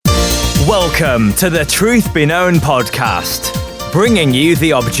Welcome to the Truth Be Known podcast, bringing you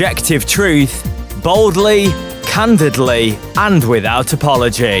the objective truth, boldly, candidly, and without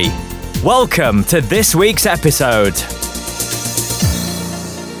apology. Welcome to this week's episode.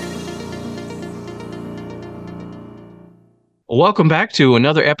 Welcome back to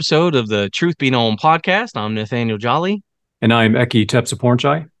another episode of the Truth Be Known podcast. I'm Nathaniel Jolly. And I'm Eki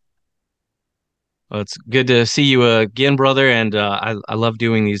Tepsapornchai. Well, it's good to see you again, brother. And I love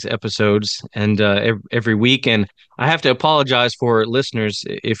doing these episodes and every week. And I have to apologize for listeners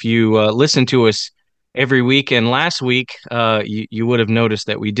if you listen to us every week. And last week, you would have noticed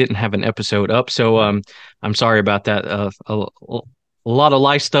that we didn't have an episode up. So I'm sorry about that. A lot of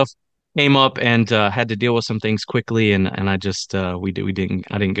life stuff came up and had to deal with some things quickly. And I just I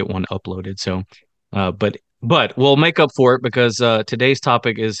didn't get one uploaded. So but we'll make up for it because today's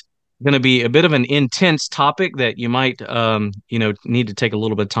topic is going to be a bit of an intense topic that you might need to take a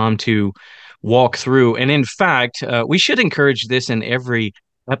little bit of time to walk through. And in fact, we should encourage this in every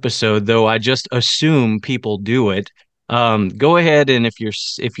episode, though I just assume people do it. Go ahead, and if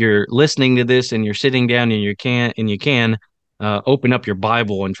you're listening to this and you're sitting down and you can open up your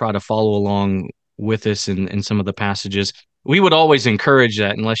Bible and try to follow along with us in some of the passages. We would always encourage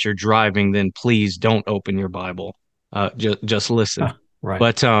that. Unless you're driving, then please don't open your Bible. Just listen. Right.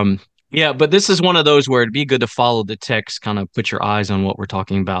 But this is one of those where it'd be good to follow the text, kind of put your eyes on what we're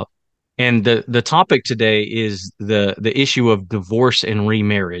talking about. And the topic today is the issue of divorce and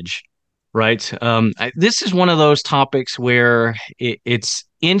remarriage, right? This is one of those topics where it's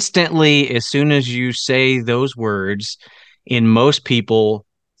instantly, as soon as you say those words, in most people,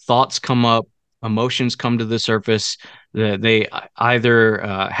 thoughts come up, emotions come to the surface. They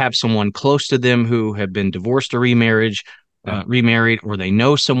either have someone close to them who have been divorced or remarried, or they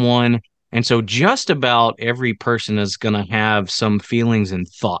know someone. And so just about every person is going to have some feelings and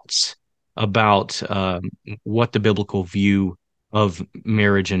thoughts about what the biblical view of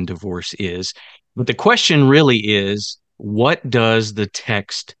marriage and divorce is. But the question really is, what does the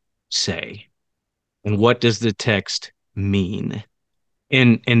text say? And what does the text mean?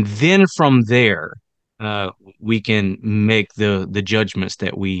 And then from there, we can make the judgments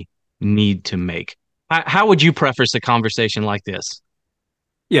that we need to make. How would you preface a conversation like this?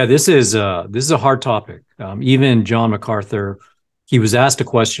 Yeah, this is a hard topic. Even John MacArthur, he was asked a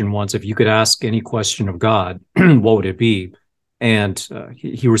question once: if you could ask any question of God, what would it be? And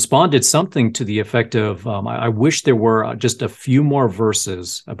he responded something to the effect of, I wish there were just a few more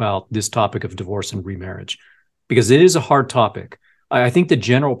verses about this topic of divorce and remarriage, because it is a hard topic. I think the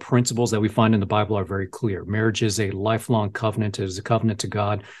general principles that we find in the Bible are very clear. Marriage is a lifelong covenant. It is a covenant to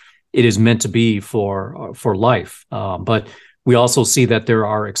God. It is meant to be for life. But we also see that there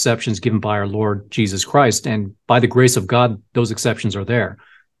are exceptions given by our Lord Jesus Christ. And by the grace of God, those exceptions are there.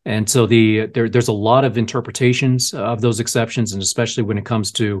 And so there's a lot of interpretations of those exceptions, and especially when it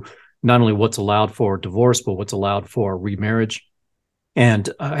comes to not only what's allowed for divorce, but what's allowed for remarriage. And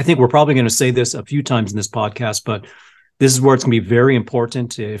I think we're probably going to say this a few times in this podcast, but this is where it's going to be very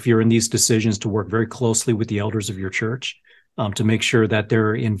important, if you're in these decisions, to work very closely with the elders of your church, to make sure that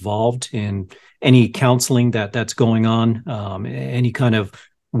they're involved in any counseling that's going on, any kind of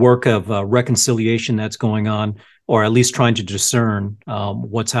work of reconciliation that's going on, or at least trying to discern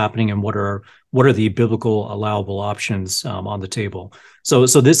what's happening and what are the biblical allowable options on the table. So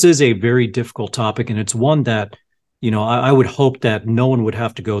this is a very difficult topic, and it's one that, I would hope that no one would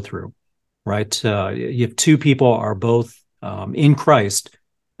have to go through, right? If two people are both in Christ,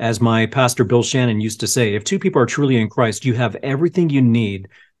 as my pastor Bill Shannon used to say, if two people are truly in Christ, you have everything you need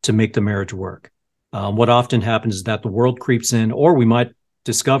to make the marriage work. What often happens is that the world creeps in, or we might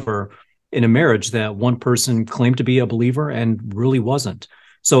discover in a marriage that one person claimed to be a believer and really wasn't.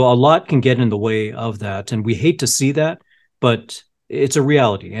 So a lot can get in the way of that, and we hate to see that, but it's a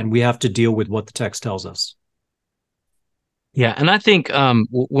reality, and we have to deal with what the text tells us. Yeah, and I think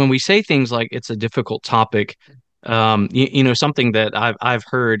when we say things like it's a difficult topic, something that I've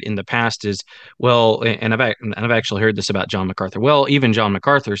heard in the past is, well, and I've actually heard this about John MacArthur. Well, even John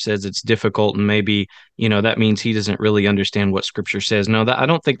MacArthur says it's difficult, and maybe that means he doesn't really understand what Scripture says. No, I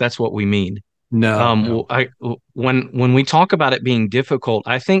don't think that's what we mean. No. When we talk about it being difficult,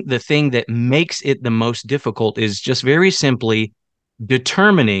 I think the thing that makes it the most difficult is just very simply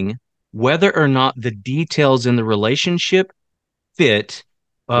determining whether or not the details in the relationship fit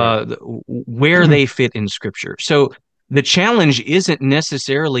where they fit in Scripture. So the challenge isn't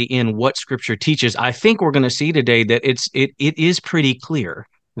necessarily in what Scripture teaches. I think we're going to see today that it is pretty clear.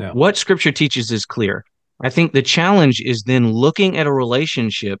 Yeah. What Scripture teaches is clear. I think the challenge is then looking at a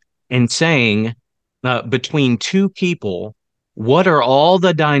relationship and saying, between two people, what are all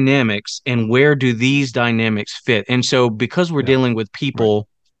the dynamics and where do these dynamics fit? And so because we're Yeah. dealing with Right. people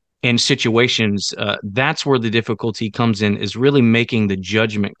and situations, that's where the difficulty comes in, is really making the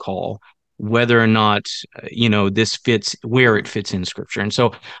judgment call whether or not this fits, where it fits in Scripture. And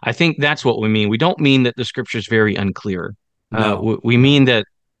so I think that's what we mean. We don't mean that the Scripture is very unclear. No. We No. mean that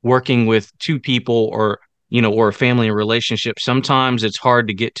working with two people, or a family relationship, sometimes it's hard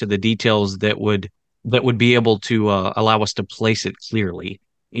to get to the details that would be able to allow us to place it clearly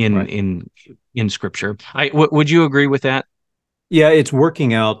in Right. in Scripture. Would you agree with that? Yeah, it's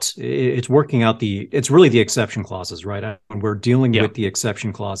working out. It's really the exception clauses, right? When we're dealing Yeah. with the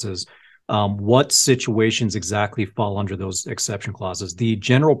exception clauses, what situations exactly fall under those exception clauses? The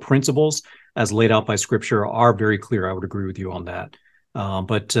general principles as laid out by Scripture are very clear. I would agree with you on that.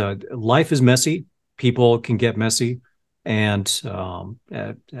 But life is messy. People can get messy. And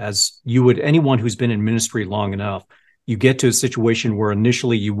as you would, anyone who's been in ministry long enough, you get to a situation where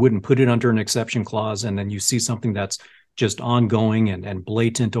initially you wouldn't put it under an exception clause, and then you see something that's just ongoing and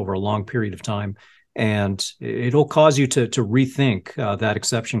blatant over a long period of time. And it'll cause you to rethink that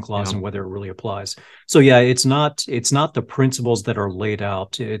exception clause Yeah. and whether it really applies. So yeah, it's not the principles that are laid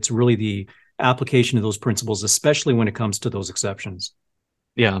out. It's really the application of those principles, especially when it comes to those exceptions.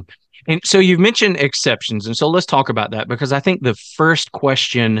 Yeah. And so you've mentioned exceptions. And so let's talk about that, because I think the first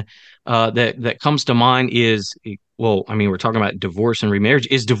question that comes to mind is, well, I mean, we're talking about divorce and remarriage.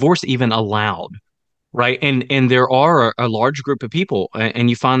 Is divorce even allowed? Right. And there are a large group of people, and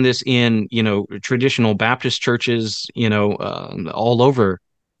you find this in, traditional Baptist churches, all over,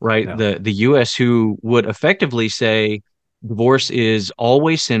 right, Yeah, the US, who would effectively say divorce is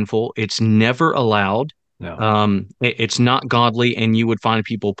always sinful. It's never allowed. yeah, It's not godly, and you would find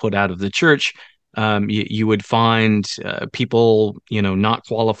people put out of the church. You would find people, not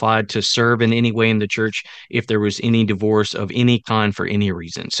qualified to serve in any way in the church if there was any divorce of any kind for any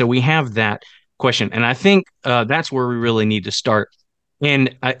reason. So we have that question. And I think that's where we really need to start.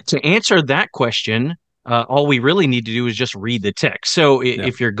 And to answer that question, all we really need to do is just read the text. So yeah.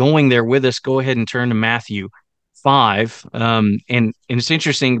 if you're going there with us, go ahead and turn to Matthew 5. And it's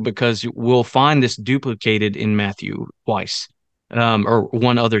interesting because we'll find this duplicated in Matthew twice. Or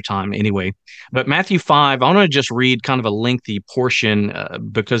one other time anyway. But Matthew 5, I want to just read kind of a lengthy portion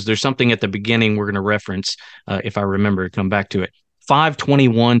because there's something at the beginning we're going to reference, if I remember to come back to it.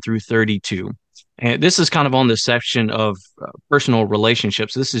 5:21 through 32. And this is kind of on the section of personal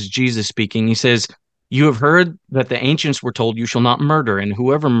relationships. This is Jesus speaking. He says, "You have heard that the ancients were told, 'You shall not murder, and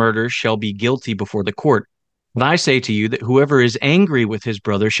whoever murders shall be guilty before the court.' But I say to you that whoever is angry with his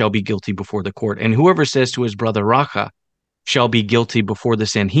brother shall be guilty before the court. And whoever says to his brother, 'Raca,' shall be guilty before the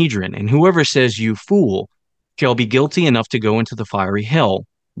Sanhedrin. And whoever says, 'You fool,' shall be guilty enough to go into the fiery hell.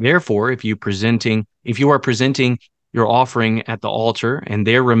 Therefore, if you are presenting your offering at the altar, and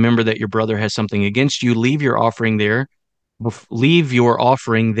there remember that your brother has something against you, leave your offering there before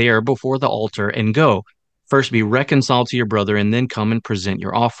the altar and go. First be reconciled to your brother, and then come and present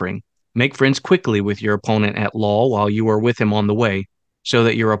your offering. Make friends quickly with your opponent at law while you are with him on the way, so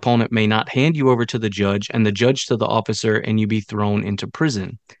that your opponent may not hand you over to the judge, and the judge to the officer, and you be thrown into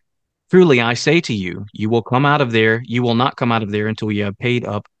prison. Truly, I say to you, you will not come out of there until you have paid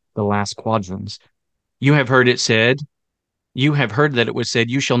up the last quadrans. You have heard it said, you have heard that it was said,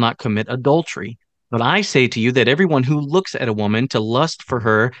 'You shall not commit adultery.' But I say to you that everyone who looks at a woman to lust for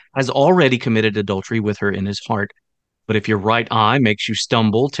her has already committed adultery with her in his heart. But if your right eye makes you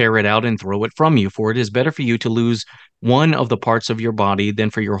stumble, tear it out and throw it from you, for it is better for you to lose one of the parts of your body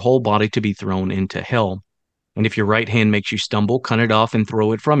than for your whole body to be thrown into hell. And if your right hand makes you stumble, cut it off and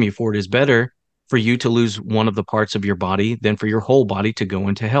throw it from you, for it is better for you to lose one of the parts of your body than for your whole body to go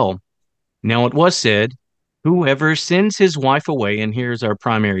into hell. Now it was said, 'Whoever sends his wife away,'" and here's our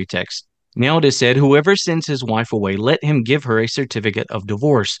primary text. "Now it is said, 'Whoever sends his wife away, let him give her a certificate of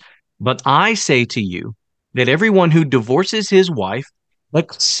divorce.' But I say to you that everyone who divorces his wife,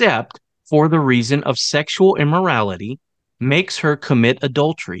 except for the reason of sexual immorality, makes her commit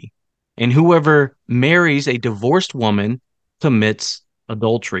adultery. And whoever marries a divorced woman commits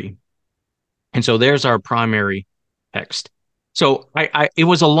adultery." And so there's our primary text. So it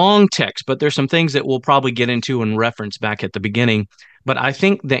was a long text, but there's some things that we'll probably get into and reference back at the beginning. But I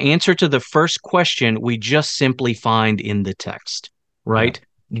think the answer to the first question we just simply find in the text, Yeah. right?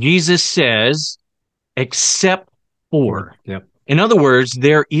 Jesus says, "Except for." Yep. In other words,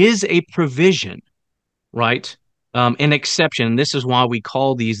 there is a provision, right? An exception. This is why we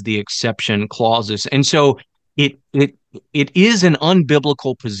call these the exception clauses. And so it it it is an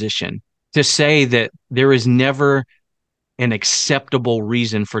unbiblical position to say that there is never an acceptable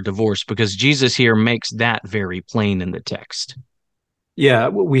reason for divorce, because Jesus here makes that very plain in the text. Yeah,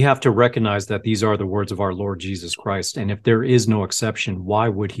 we have to recognize that these are the words of our Lord Jesus Christ. And if there is no exception, why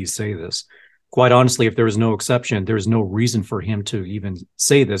would he say this? Quite honestly, if there is no exception, there's no reason for him to even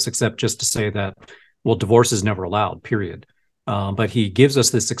say this, except just to say that, well, divorce is never allowed, period. But he gives us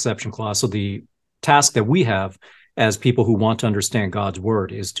this exception clause. So the task that we have as people who want to understand God's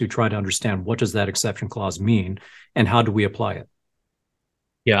word is to try to understand, what does that exception clause mean and how do we apply it?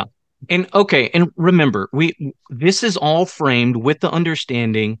 Yeah. And okay, and remember, this is all framed with the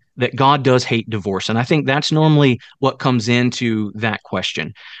understanding that God does hate divorce. And I think that's normally what comes into that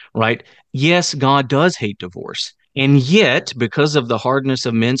question, right? Yes, God does hate divorce. And yet, because of the hardness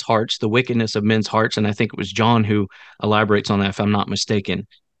of men's hearts, the wickedness of men's hearts, and I think it was John who elaborates on that, if I'm not mistaken.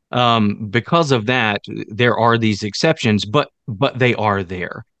 Because of that, there are these exceptions, but they are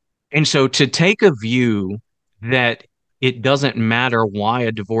there. And so to take a view that it doesn't matter why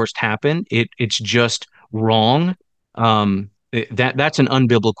a divorce happened. It's just wrong. That's an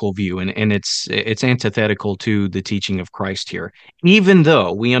unbiblical view, and it's antithetical to the teaching of Christ here. Even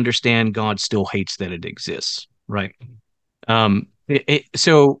though we understand God still hates that it exists, right?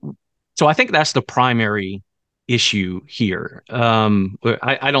 So I think that's the primary issue here.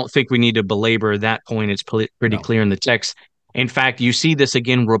 I don't think we need to belabor that point. It's pretty No. clear in the text. In fact, you see this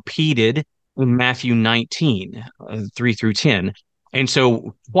again repeated in Matthew 19, 3 through 10. And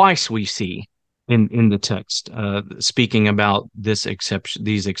so twice we see in the text speaking about these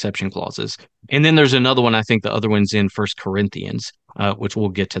exception clauses. And then there's another one, I think the other one's in First Corinthians, which we'll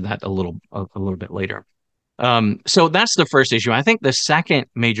get to that a little bit later. So that's the first issue. I think the second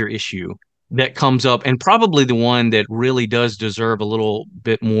major issue that comes up, and probably the one that really does deserve a little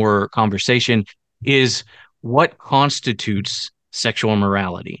bit more conversation, is what constitutes sexual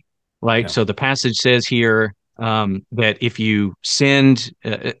immorality, right? Yeah. So the passage says here that if you sinned,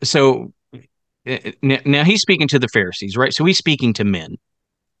 now he's speaking to the Pharisees, right? So he's speaking to men,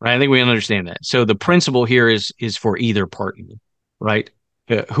 right? I think we understand that. So the principle here is for either party, right?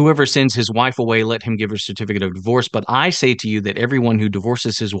 Whoever sends his wife away, let him give her a certificate of divorce. But I say to you that everyone who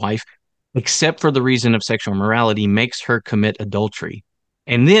divorces his wife, except for the reason of sexual immorality, makes her commit adultery.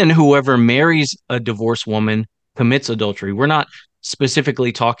 And then whoever marries a divorced woman commits adultery. We're not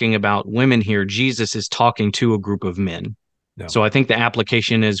specifically talking about women here. Jesus is talking to a group of men. No. So I think the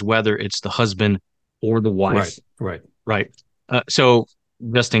application is whether it's the husband or the wife. Right. So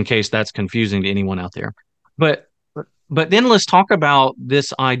just in case that's confusing to anyone out there. But then let's talk about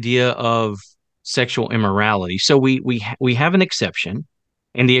this idea of sexual immorality. So we have an exception,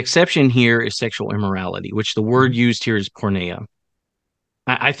 and the exception here is sexual immorality, which the word used here is porneia.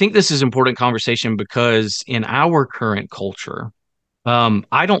 I think this is important conversation because in our current culture,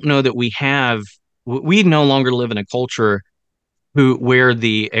 I don't know that we no longer live in a culture where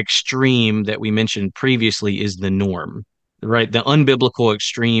the extreme that we mentioned previously is the norm, right? The unbiblical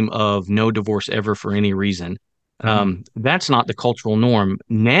extreme of no divorce ever for any reason. That's not the cultural norm.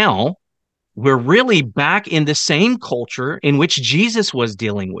 Now we're really back in the same culture in which Jesus was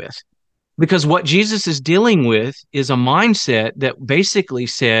dealing with. Because what Jesus is dealing with is a mindset that basically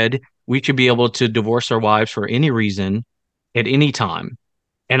said we should be able to divorce our wives for any reason at any time.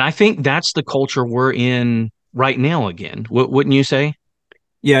 And I think that's the culture we're in right now again. Wouldn't you say?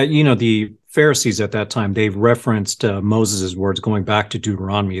 Yeah, the Pharisees at that time, they referenced Moses' words going back to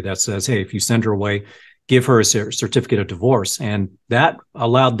Deuteronomy that says, hey, if you send her away, give her a certificate of divorce. And that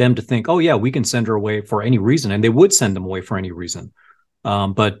allowed them to think, oh, yeah, we can send her away for any reason. And they would send them away for any reason.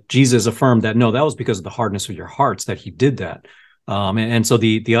 But Jesus affirmed that, no, that was because of the hardness of your hearts that he did that. And so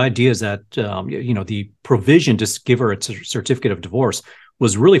the idea is that, the provision to give her a certificate of divorce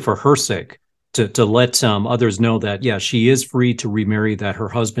was really for her sake, to let others know that, yeah, she is free to remarry, that her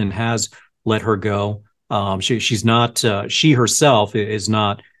husband has let her go. She's not, she herself is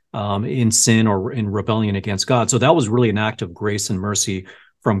not in sin or in rebellion against God. So that was really an act of grace and mercy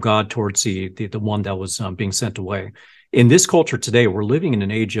from God towards the one that was being sent away. In this culture today, we're living in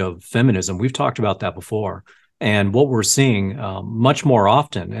an age of feminism. We've talked about that before. And what we're seeing much more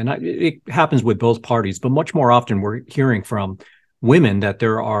often, and it happens with both parties, but much more often we're hearing from women that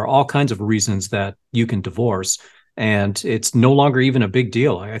there are all kinds of reasons that you can divorce. And it's no longer even a big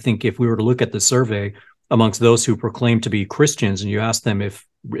deal. I think if we were to look at the survey amongst those who proclaim to be Christians and you ask them if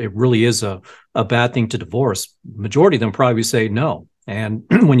it really is a bad thing to divorce, majority of them probably say no. And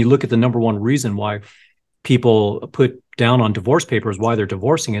when you look at the number one reason why people put down on divorce papers why they're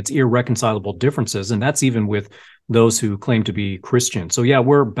divorcing, it's irreconcilable differences. And that's even with those who claim to be Christian. So yeah,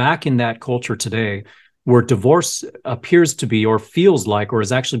 we're back in that culture today where divorce appears to be or feels like or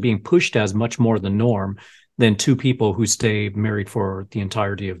is actually being pushed as much more the norm than two people who stay married for the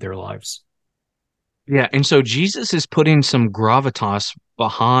entirety of their lives. Yeah, and so Jesus is putting some gravitas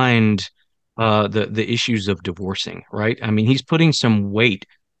behind the issues of divorcing, right? I mean, he's putting some weight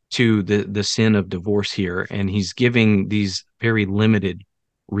to the sin of divorce here, and he's giving these very limited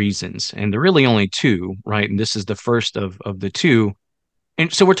reasons, and they're really only two, right? And this is the first of the two.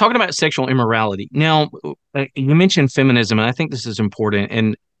 And so we're talking about sexual immorality. Now, you mentioned feminism, and I think this is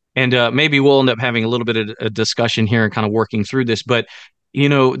important. And maybe we'll end up having a little bit of a discussion here and kind of working through this. But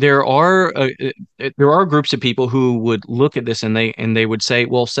there are groups of people who would look at this and they would say,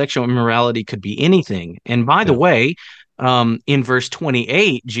 well, sexual immorality could be anything. And by the Yeah. way, in verse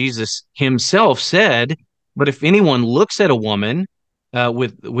 28, Jesus himself said, "But if anyone looks at a woman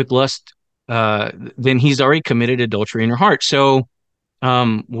with lust, then he's already committed adultery in her heart." So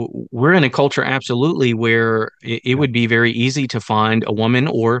we're in a culture absolutely where it Yeah. would be very easy to find a woman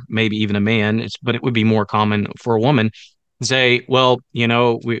or maybe even a man, but it would be more common for a woman to say, well,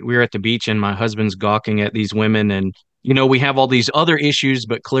 we're at the beach and my husband's gawking at these women and, we have all these other issues,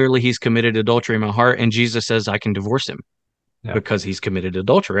 but clearly he's committed adultery in my heart. And Jesus says I can divorce him Yeah. because he's committed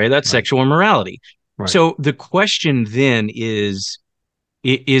adultery. Right? That's Right. sexual immorality. Right. So the question then is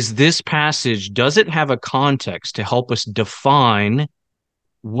this passage, does it have a context to help us define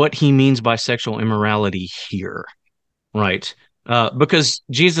what he means by sexual immorality here, right? Because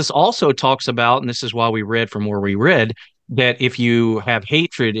Jesus also talks about, and this is why we read from where we read, that if you have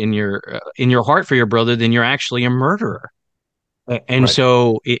hatred in your heart for your brother, then you're actually a murderer. And Right.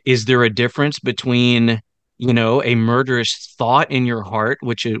 so, is there a difference between, a murderous thought in your heart,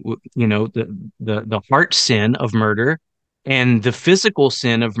 which is, the heart sin of murder, and the physical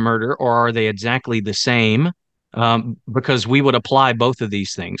sin of murder, or are they exactly the same? Because we would apply both of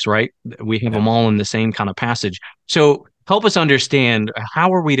these things, right? We have Yeah. them all in the same kind of passage. So, help us understand,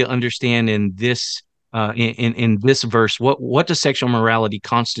 how are we to understand in this in this verse, what does sexual morality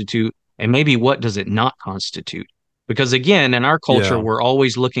constitute, and maybe what does it not constitute? Because again, in our culture, Yeah. we're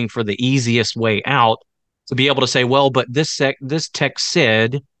always looking for the easiest way out to be able to say, well, but this text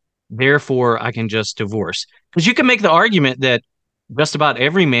said, therefore I can just divorce. Because you can make the argument that just about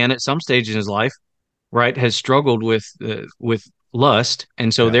every man at some stage in his life, right, has struggled with lust,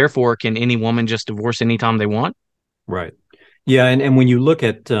 and so Yeah. therefore, can any woman just divorce anytime they want? Right. Yeah, and when you look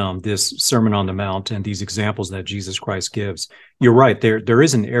at this Sermon on the Mount and these examples that Jesus Christ gives, you're right. There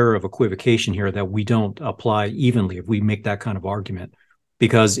is an error of equivocation here that we don't apply evenly if we make that kind of argument.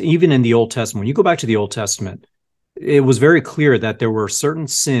 Because even in the Old Testament, when you go back to the Old Testament, it was very clear that there were certain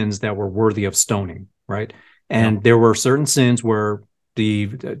sins that were worthy of stoning, right? Yeah. And there were certain sins where the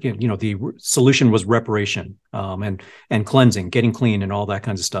solution was reparation, and cleansing, getting clean, and all that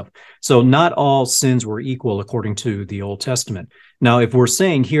kinds of stuff. So not all sins were equal according to the Old Testament. Now, if we're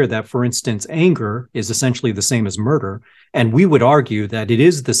saying here that, for instance, anger is essentially the same as murder, and we would argue that it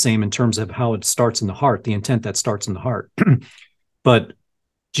is the same in terms of how it starts in the heart, the intent that starts in the heart. But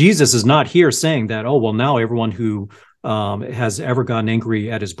Jesus is not here saying that, oh, well, now everyone who has ever gotten angry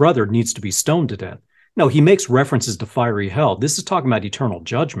at his brother needs to be stoned to death. No, he makes references to fiery hell. This is talking about eternal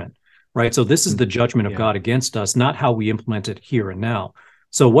judgment, right? So this is the judgment of God against us, not how we implement it here and now.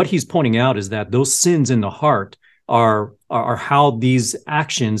 So what he's pointing out is that those sins in the heart are how these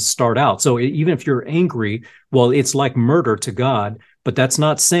actions start out. So even if you're angry, well, it's like murder to God, but that's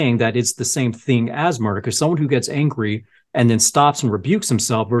not saying that it's the same thing as murder, because someone who gets angry and then stops and rebukes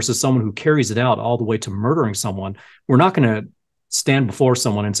himself versus someone who carries it out all the way to murdering someone, we're not going to stand before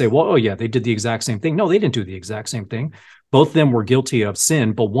someone and say, well, oh yeah, they did the exact same thing. No, they didn't do the exact same thing. Both of them were guilty of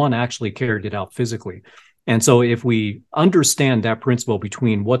sin, but one actually carried it out physically. And so if we understand that principle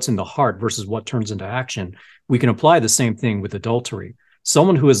between what's in the heart versus what turns into action, we can apply the same thing with adultery.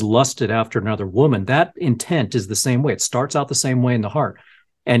 Someone who has lusted after another woman, that intent is the same way. It starts out the same way in the heart.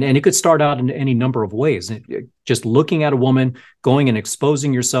 And it could start out in any number of ways. Just looking at a woman, going and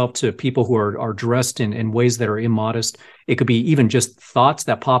exposing yourself to people who are dressed in ways that are immodest. It could be even just thoughts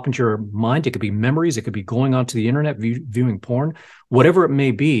that pop into your mind. It could be memories. It could be going onto the internet, viewing porn, whatever it may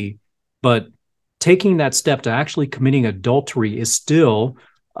be. But taking that step to actually committing adultery is still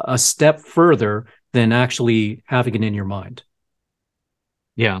a step further than actually having it in your mind.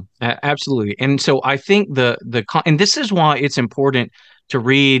 Yeah, absolutely. And so I think and this is why it's important to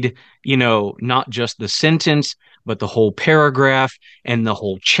read, not just the sentence, but the whole paragraph and the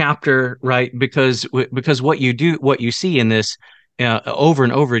whole chapter, right? Because what you see in this over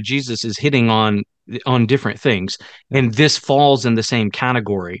and over, Jesus is hitting on different things, and this falls in the same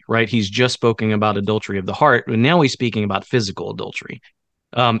category, right? He's just spoken about adultery of the heart, and now he's speaking about physical adultery.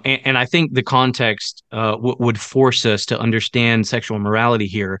 And I think the context would force us to understand sexual morality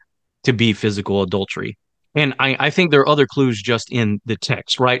here to be physical adultery. And I think there are other clues just in the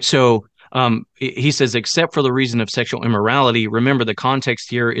text, right? So He says, except for the reason of sexual immorality. Remember, the context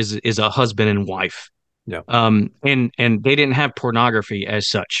here is a husband and wife. Yeah. And they didn't have pornography as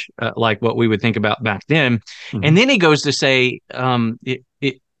such, like what we would think about back then. Mhm. And then he goes to say,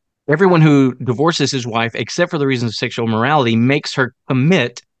 everyone who divorces his wife, except for the reasons of sexual immorality, makes her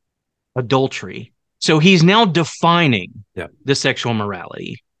commit adultery. So he's now defining Yeah. the sexual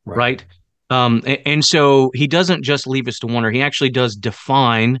morality, Right. right? And so he doesn't just leave us to wonder. He actually does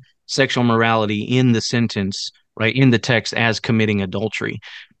define sexual morality in the sentence, right, in the text as committing adultery.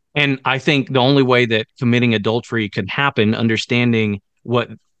 And I think the only way that committing adultery could happen, understanding what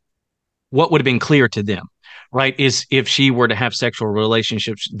would have been clear to them, right, is if she were to have sexual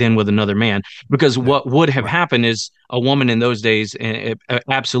relationships then with another man. Because Yeah. what would have Right. happened is a woman in those days,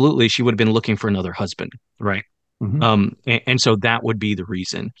 absolutely, she would have been looking for another husband, right? Mhm. And so that would be the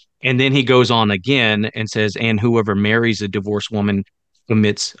reason. And then he goes on again and says, and whoever marries a divorced woman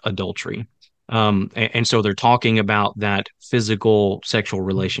commits adultery. And so they're talking about that physical sexual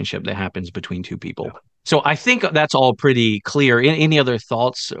relationship that happens between two Yeah. people. So I think that's all pretty clear. Any other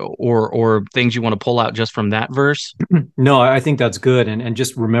thoughts or things you want to pull out just from that verse? No, I think that's good. And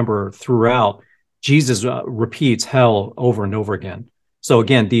just remember throughout, Jesus repeats hell over and over again. So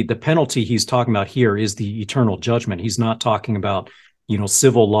again, the penalty he's talking about here is the eternal judgment. He's not talking about,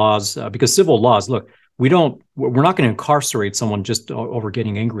 civil laws, because civil laws, look, we're not going to incarcerate someone just over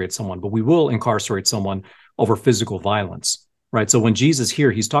getting angry at someone, but we will incarcerate someone over physical violence, right? So when Jesus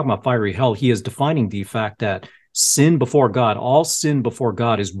here, he's talking about fiery hell, he is defining the fact that sin before God, all sin before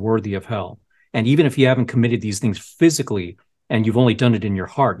God is worthy of hell. And even if you haven't committed these things physically and you've only done it in your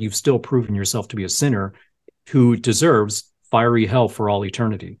heart, you've still proven yourself to be a sinner who deserves fiery hell for all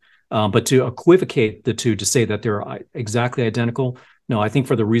eternity. But to equivocate the two, to say that they're exactly identical, no, I think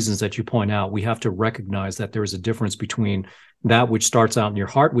for the reasons that you point out, we have to recognize that there is a difference between that which starts out in your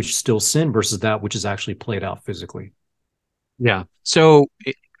heart, which is still sin, versus that which is actually played out physically. Yeah. So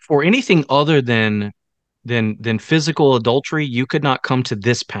for anything other than physical adultery, you could not come to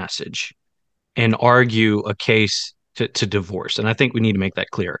this passage and argue a case to divorce. And I think we need to make that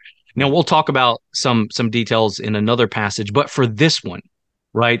clear. Now we'll talk about some details in another passage, but for this one,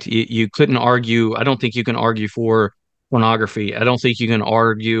 right? You couldn't argue. I don't think you can argue for pornography. I don't think you can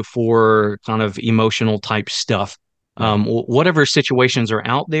argue for kind of emotional type stuff. Yeah. Whatever situations are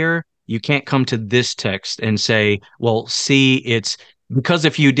out there, you can't come to this text and say, well, see, it's because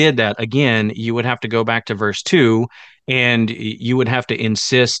if you did that, again, you would have to go back to verse 2 and you would have to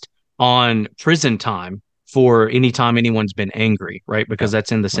insist on prison time for any time anyone's been angry, right? Because Yeah.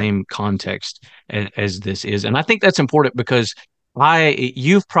 that's in the Right. same context as this is. And I think that's important because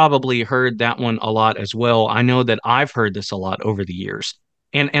you've probably heard that one a lot as well. I know that I've heard this a lot over the years.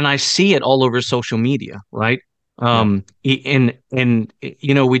 And I see it all over social media, right? Yeah.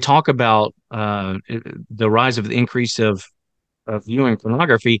 We talk about the rise of the increase of viewing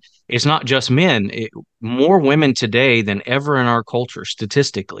pornography. It's not just men. More women today than ever in our culture,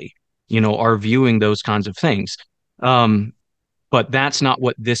 statistically, are viewing those kinds of things. But that's not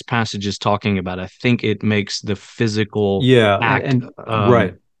what this passage is talking about. I think it makes the physical Yeah. act And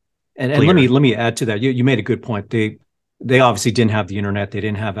right. And let clear. me add to that. You made a good point. They obviously didn't have the internet. They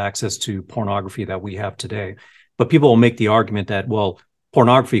didn't have access to pornography that we have today. But people will make the argument that, well,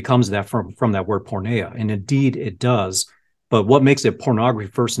 pornography comes from that word porneia, and indeed it does. But what makes it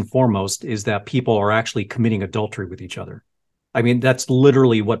pornography first and foremost is that people are actually committing adultery with each other. I mean, that's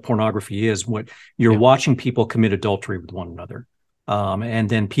literally what pornography is. What you're Yeah. watching people commit adultery with one another, and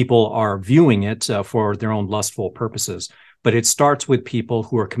then people are viewing it for their own lustful purposes. But it starts with people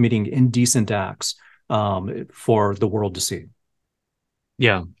who are committing indecent acts for the world to see.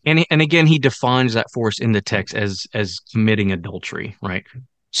 Yeah. And again, he defines that for us in the text as committing adultery, right?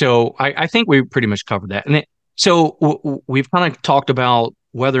 So I think we pretty much covered that. We've kind of talked about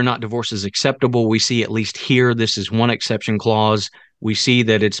whether or not divorce is acceptable. We see at least here, this is one exception clause. We see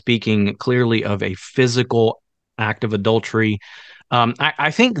that it's speaking clearly of a physical act of adultery.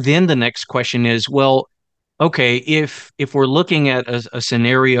 I think then the next question is, well, okay, if we're looking at a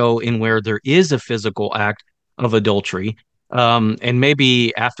scenario in where there is a physical act of adultery, and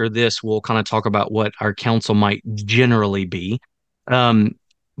maybe after this we'll kind of talk about what our counsel might generally be. Um,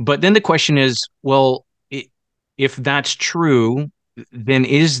 but then the question is, well, if that's true, then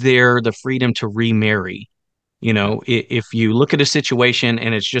is there the freedom to remarry? Yeah. If you look at a situation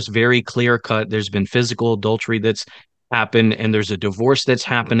and it's just very clear cut, there's been physical adultery that's happened and there's a divorce that's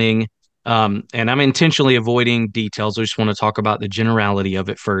happening. And I'm intentionally avoiding details. I just want to talk about the generality of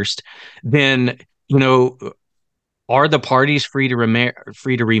it first. Then, are the parties free to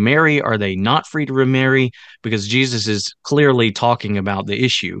remarry? Are they not free to remarry? Because Jesus is clearly talking about the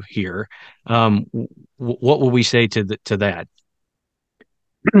issue here. What will we say to that?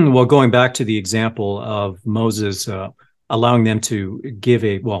 Well, going back to the example of Moses allowing them to give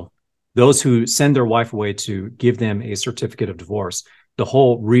those who send their wife away to give them a certificate of divorce, the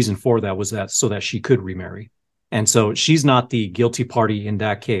whole reason for that was that so that she could remarry. And so she's not the guilty party in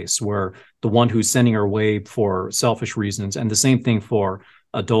that case, where the one who's sending her away for selfish reasons. And the same thing for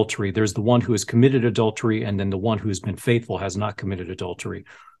adultery. There's the one who has committed adultery, and then the one who's been faithful has not committed adultery.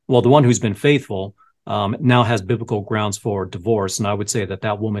 Well, the one who's been faithful now has biblical grounds for divorce. And I would say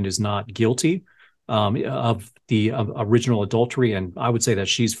that woman is not guilty of the original adultery. And I would say that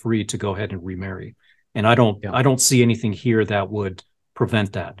she's free to go ahead and remarry. And I don't see anything here that would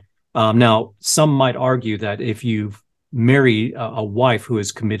prevent that. Now, some might argue that if you marry a wife who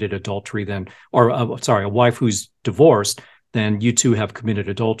has committed adultery, a wife who's divorced, then you too have committed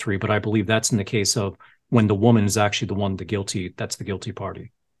adultery. But I believe that's in the case of when the woman is actually that's the guilty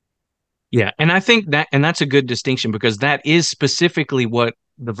party. Yeah, and I think that's a good distinction, because that is specifically what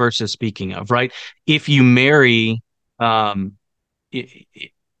the verse is speaking of, right? If you marry, so let me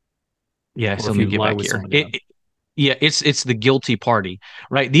get back here. It's the guilty party,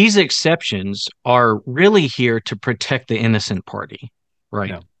 right? These exceptions are really here to protect the innocent party,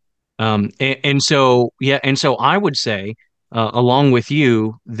 right? Yeah. And so I would say, along with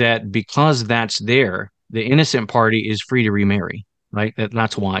you, that because that's there, the innocent party is free to remarry. Right?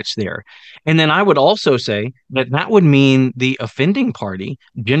 That's why it's there. And then I would also say that would mean the offending party,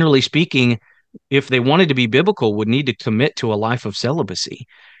 generally speaking, if they wanted to be biblical, would need to commit to a life of celibacy.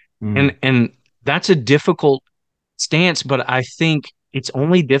 And that's a difficult stance, but I think it's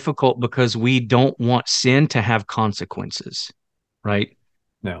only difficult because we don't want sin to have consequences, right?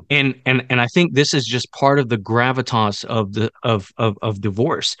 No. And I think this is just part of the gravitas of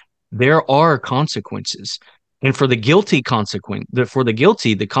divorce. There are consequences. And for the guilty,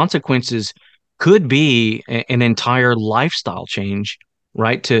 the consequences could be an entire lifestyle change,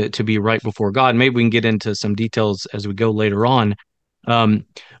 right? To be right before God. Maybe we can get into some details as we go later on.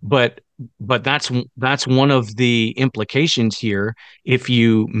 But that's one of the implications here. If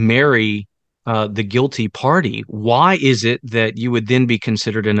you marry the guilty party, why is it that you would then be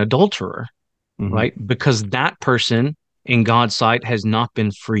considered an adulterer, right? Because that person in God's sight has not been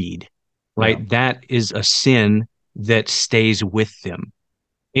freed. Right. Yeah. That is a sin that stays with them.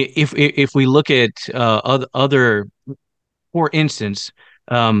 If we look at other, for instance,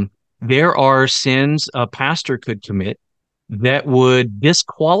 there are sins a pastor could commit that would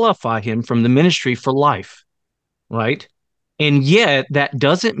disqualify him from the ministry for life. Right. And yet that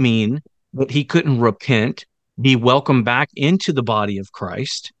doesn't mean that he couldn't repent, be welcomed back into the body of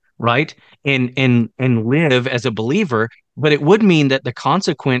Christ. Right. And live as a believer. But it would mean that the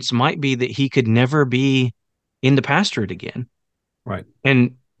consequence might be that he could never be in the pastorate again. Right.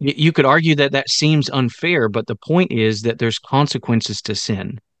 And you could argue that seems unfair, but the point is that there's consequences to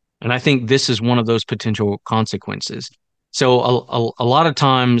sin. And I think this is one of those potential consequences. So a lot of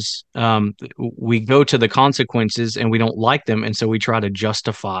times we go to the consequences and we don't like them. And so we try to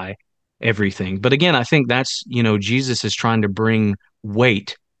justify everything. But again, I think that's, Jesus is trying to bring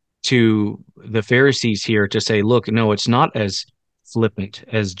weight to the Pharisees here to say, look, no, it's not as flippant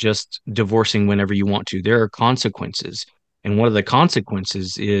as just divorcing whenever you want to. There are consequences. And one of the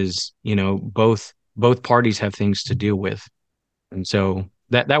consequences is, both parties have things to deal with. And so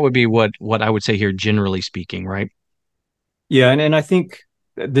that would be what I would say here, generally speaking, right? Yeah. And I think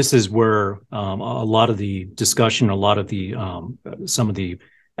this is where a lot of the discussion, a lot of the some of the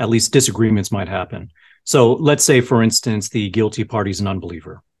at least disagreements might happen. So let's say, for instance, the guilty party is an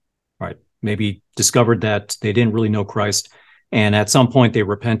unbeliever. Right. Maybe discovered that they didn't really know Christ. And at some point they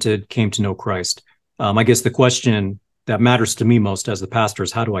repented, came to know Christ. I guess the question that matters to me most as the pastor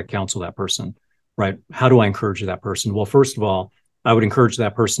is, how do I counsel that person? Right. How do I encourage that person? Well, first of all, I would encourage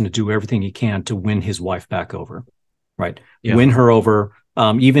that person to do everything he can to win his wife back over. Right. Yeah. Win her over.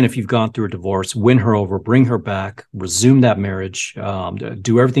 Even if you've gone through a divorce, win her over, bring her back, resume that marriage,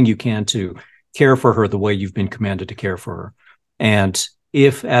 do everything you can to care for her the way you've been commanded to care for her. And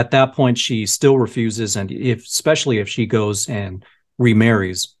if at that point she still refuses, and especially if she goes and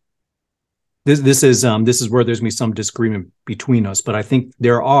remarries, this is where there's going to be some disagreement between us. But I think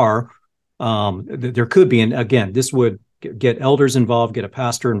there could be, and again, this would get elders involved, get a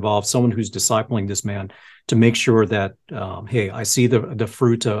pastor involved, someone who's discipling this man to make sure that, hey, I see the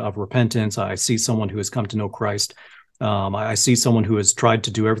fruit of repentance. I see someone who has come to know Christ. I see someone who has tried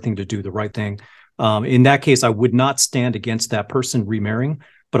to do everything to do the right thing. In that case, I would not stand against that person remarrying.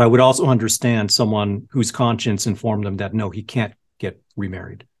 But I would also understand someone whose conscience informed them that no, he can't get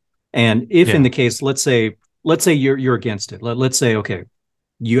remarried. And if in the case, let's say you're against it. Let's say, okay,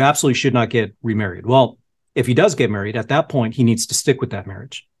 you absolutely should not get remarried. Well, if he does get married, at that point, he needs to stick with that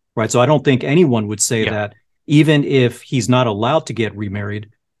marriage, right? So I don't think anyone would say that even if he's not allowed to get remarried,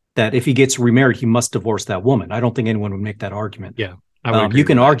 that if he gets remarried, he must divorce that woman. I don't think anyone would make that argument. Yeah, I would agree you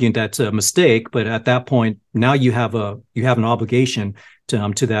can with argue that's a mistake, but at that point, now you have an obligation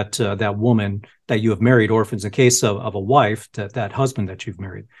to that woman that you have married, or if it's a case of a wife, that husband that you've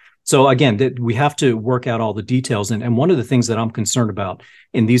married. So again, we have to work out all the details. And one of the things that I'm concerned about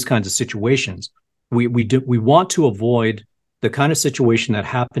in these kinds of situations, we want to avoid the kind of situation that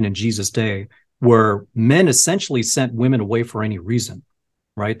happened in Jesus' day, where men essentially sent women away for any reason,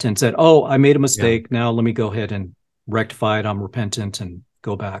 right? And said, "Oh, I made a mistake. Yeah. Now let me go ahead and rectify it. I'm repentant and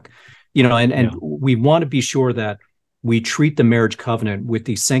go back." And we want to be sure that we treat the marriage covenant with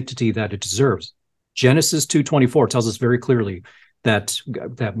the sanctity that it deserves. Genesis 2:24 tells us very clearly that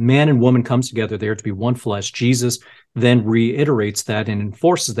man and woman comes together there to be one flesh. Jesus then reiterates that and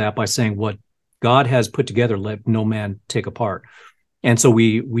enforces that by saying, what God has put together, let no man take apart. And so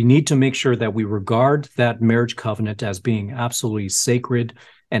we need to make sure that we regard that marriage covenant as being absolutely sacred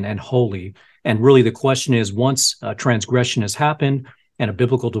and holy. And really the question is, once a transgression has happened and a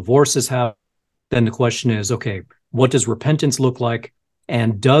biblical divorce has happened, then the question is, okay, what does repentance look like?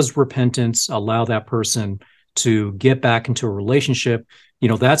 And does repentance allow that person to get back into a relationship?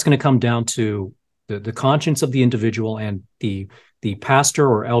 That's going to come down to the conscience of the individual and the pastor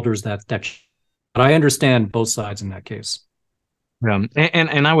or elders that. But I understand both sides in that case.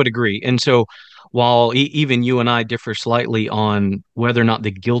 And I would agree. And so while even you and I differ slightly on whether or not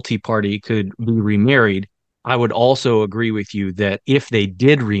the guilty party could be remarried, I would also agree with you that if they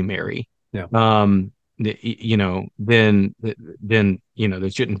did remarry, then they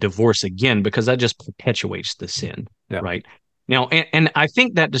shouldn't divorce again, because that just perpetuates the sin, right? Now, and I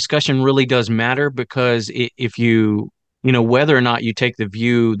think that discussion really does matter, because if whether or not you take the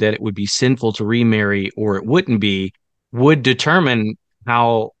view that it would be sinful to remarry or it wouldn't be, would determine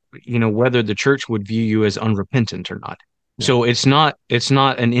how, whether the church would view you as unrepentant or not. Yeah. So it's not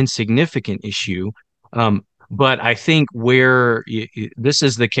an insignificant issue. But I think where this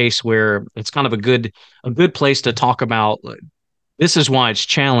is the case where it's kind of a good place to talk about. This is why it's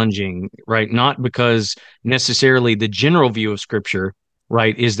challenging, right? Not because necessarily the general view of Scripture,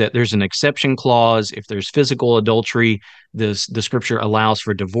 right, is that there's an exception clause. If there's physical adultery, the Scripture allows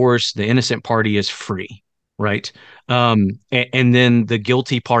for divorce. The innocent party is free, right? And then the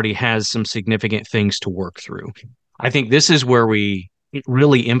guilty party has some significant things to work through. I think this is where we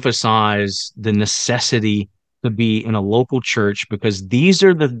really emphasize the necessity to be in a local church, because these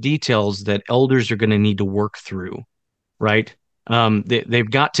are the details that elders are going to need to work through, right? They've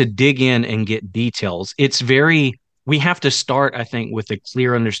got to dig in and get details. We have to start, I think, with a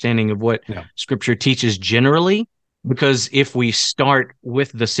clear understanding of what Scripture teaches generally, because if we start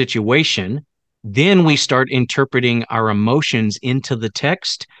with the situation, then we start interpreting our emotions into the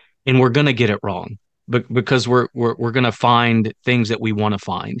text, and we're going to get it wrong, because we're going to find things that we want to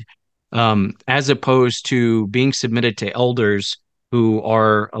find. As opposed to being submitted to elders who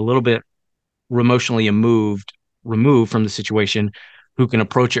are a little bit emotionally removed from the situation, who can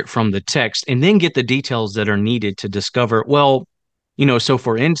approach it from the text and then get the details that are needed to discover, well, so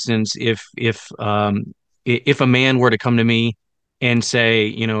for instance, if a man were to come to me and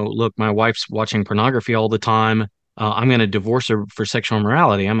say, look, my wife's watching pornography all the time, I'm going to divorce her for sexual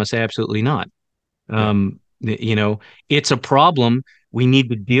immorality, I'm going to say absolutely not. It's a problem. We need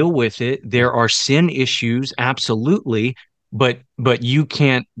to deal with it. There are sin issues, absolutely, but you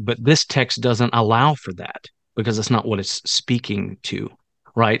can't. But this text doesn't allow for that, because it's not what it's speaking to,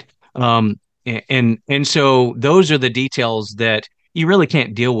 right? And so those are the details that you really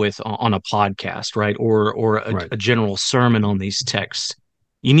can't deal with on a podcast, right? Or a general sermon on these texts.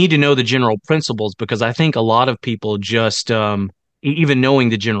 You need to know the general principles, because I think a lot of people just even knowing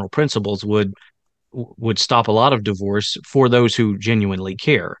the general principles would stop a lot of divorce for those who genuinely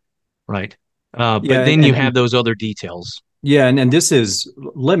care, right? But then you have those other details. Yeah, and this is,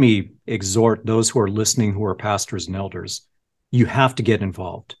 let me exhort those who are listening who are pastors and elders, you have to get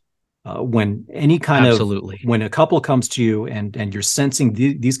involved. When any kind Absolutely. When a couple comes to you and you're sensing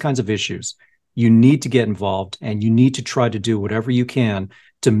these kinds of issues, you need to get involved, and you need to try to do whatever you can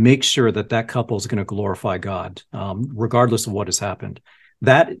to make sure that couple is going to glorify God, regardless of what has happened.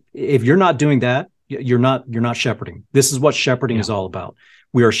 That if you're not doing that, you're not shepherding. This is what shepherding is all about.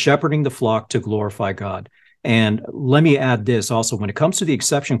 We are shepherding the flock to glorify God. And let me add this also, when it comes to the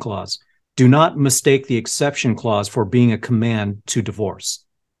exception clause, do not mistake the exception clause for being a command to divorce.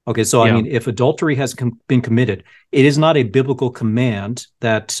 Okay, so I Yeah. mean, if adultery has been committed, it is not a biblical command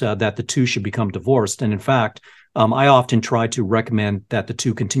that the two should become divorced. And in fact, I often try to recommend that the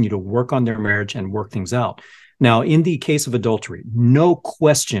two continue to work on their marriage and work things out. Now, in the case of adultery, no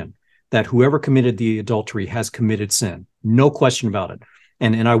question that whoever committed the adultery has committed sin. No question about it.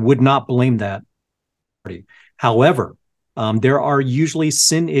 And I would not blame that party. However, there are usually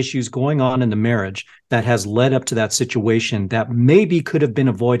sin issues going on in the marriage that has led up to that situation that maybe could have been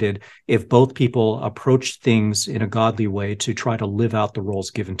avoided if both people approached things in a godly way to try to live out the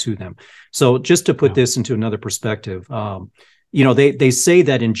roles given to them. So just to put this into another perspective, they say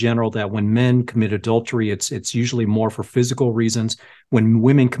that in general that when men commit adultery, it's usually more for physical reasons. When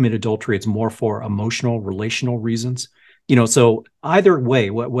women commit adultery, it's more for emotional, relational reasons. So either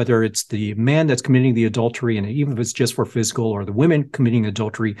way, whether it's the man that's committing the adultery, and even if it's just for physical, or the women committing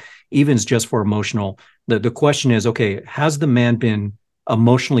adultery, even if it's just for emotional, the question is, okay, has the man been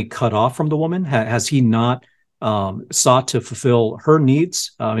emotionally cut off from the woman? Has he not sought to fulfill her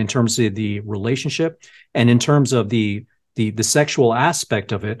needs in terms of the relationship? And in terms of the sexual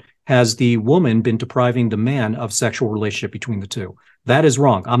aspect of it, has the woman been depriving the man of sexual relationship between the two? That is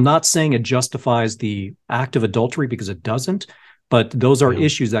wrong. I'm not saying it justifies the act of adultery, because it doesn't, but those are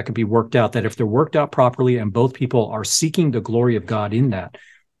issues that can be worked out, that if they're worked out properly and both people are seeking the glory of God in that.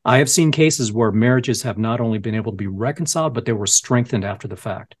 I have seen cases where marriages have not only been able to be reconciled, but they were strengthened after the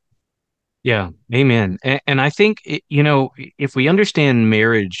fact. Yeah. Amen. And I think, if we understand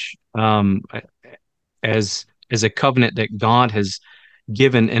marriage as a covenant that God has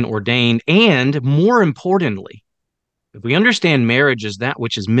given and ordained, and more importantly, if we understand marriage as that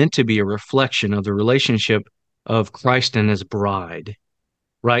which is meant to be a reflection of the relationship of Christ and his bride,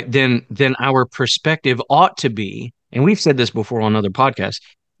 right? Then our perspective ought to be, and we've said this before on other podcasts,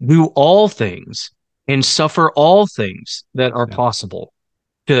 do all things and suffer all things that are possible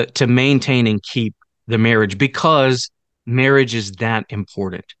to maintain and keep the marriage, because marriage is that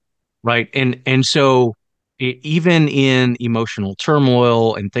important, right? And so even in emotional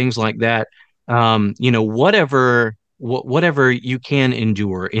turmoil and things like that, whatever you can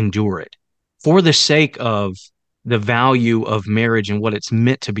endure it for the sake of the value of marriage and what it's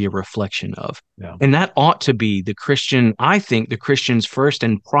meant to be a reflection of. Yeah. And that ought to be I think the Christian's first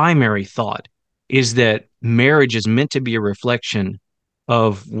and primary thought is that marriage is meant to be a reflection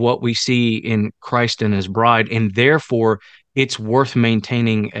of what we see in Christ and his bride, and therefore it's worth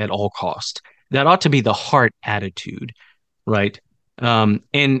maintaining at all cost. That ought to be the heart attitude, right? And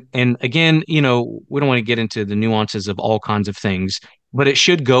again, we don't want to get into the nuances of all kinds of things, but it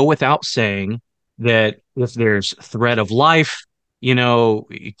should go without saying that if there's threat of life, you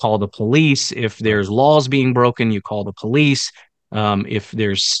call the police. If there's laws being broken, you call the police. If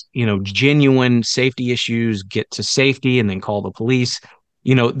there's, genuine safety issues, get to safety and then call the police.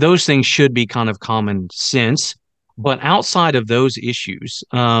 Those things should be kind of common sense. But outside of those issues,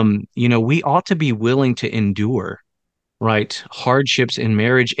 we ought to be willing to endure, right, hardships in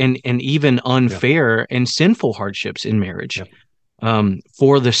marriage, and even unfair and sinful hardships in marriage,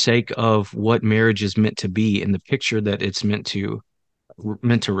 for the sake of what marriage is meant to be and the picture that it's meant to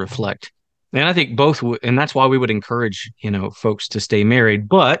reflect. And I think and that's why we would encourage, folks to stay married.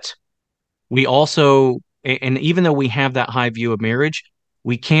 But we also, and even though we have that high view of marriage,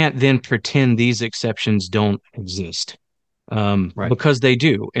 we can't then pretend these exceptions don't exist, because they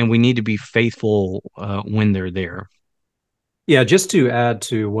do, and we need to be faithful when they're there. Yeah, just to add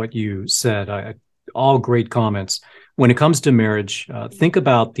to what you said, all great comments. When it comes to marriage, think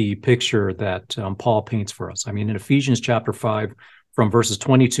about the picture that Paul paints for us. I mean, in Ephesians chapter 5, from verses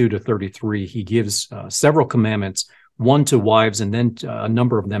 22 to 33, he gives several commandments, one to wives and then a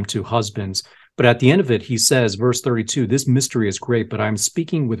number of them to husbands. But at the end of it, he says, verse 32, this mystery is great, but I'm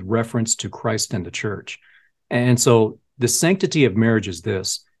speaking with reference to Christ and the church. And so the sanctity of marriage is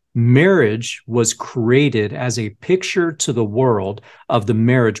this. Marriage was created as a picture to the world of the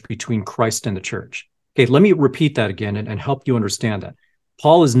marriage between Christ and the church. Okay, let me repeat that again and help you understand that.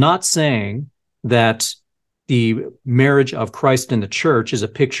 Paul is not saying that the marriage of Christ and the church is a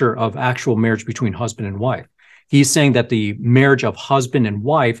picture of actual marriage between husband and wife. He's saying that the marriage of husband and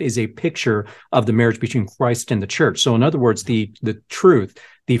wife is a picture of the marriage between Christ and the church. So in other words, the truth,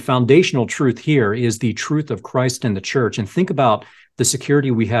 the foundational truth here is the truth of Christ and the church. And think about the security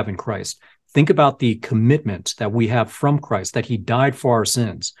we have in Christ. Think about the commitment that we have from Christ, that he died for our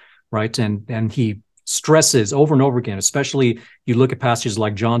sins, right? And he stresses over and over again, especially you look at passages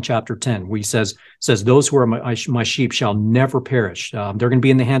like John chapter 10, where he says, those who are my sheep shall never perish. They're going to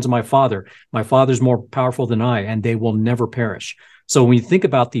be in the hands of my Father. My Father's more powerful than I, and they will never perish. So when you think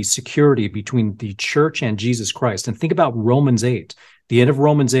about the security between the church and Jesus Christ, and think about Romans 8, the end of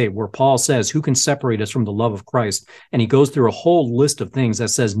Romans 8, where Paul says, who can separate us from the love of Christ? And he goes through a whole list of things that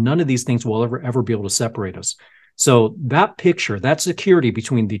says none of these things will ever be able to separate us. So that picture, that security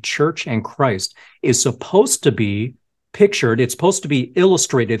between the church and Christ is supposed to be pictured. It's supposed to be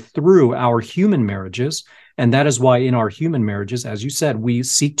illustrated through our human marriages. And that is why in our human marriages, as you said, we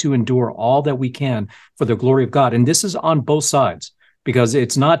seek to endure all that we can for the glory of God. And this is on both sides, because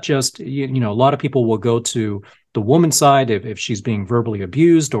it's not just, you know, a lot of people will go to the woman's side if she's being verbally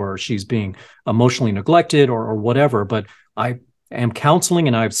abused or she's being emotionally neglected or whatever. But I am counseling,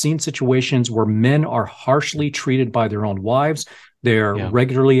 and I've seen situations where men are harshly treated by their own wives. They're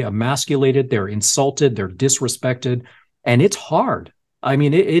regularly emasculated, they're insulted, they're disrespected, and it's hard. I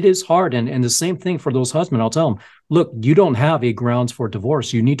mean, it is hard. And the same thing for those husbands. I'll tell them, look, you don't have a grounds for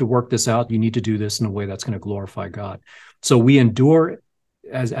divorce. You need to work this out. You need to do this in a way that's going to glorify God. So we endure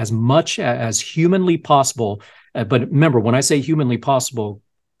as much as humanly possible. But remember, when I say humanly possible,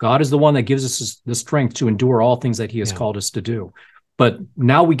 God is the one that gives us the strength to endure all things that he has called us to do. But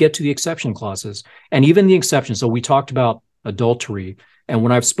now we get to the exception clauses, and even the exceptions. So we talked about adultery. And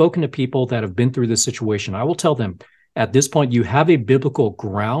when I've spoken to people that have been through this situation, I will tell them, at this point, you have a biblical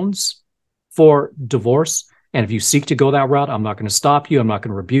grounds for divorce. And if you seek to go that route, I'm not going to stop you. I'm not going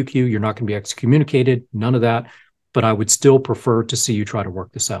to rebuke you. You're not going to be excommunicated. None of that. But I would still prefer to see you try to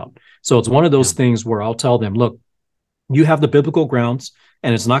work this out. So it's one of those things where I'll tell them, look, you have the biblical grounds,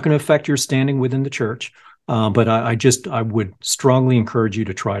 and it's not going to affect your standing within the church. But I would strongly encourage you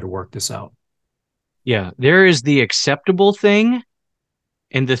to try to work this out. Yeah, there is the acceptable thing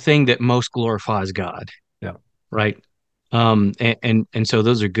and the thing that most glorifies God. Yeah. Right. And so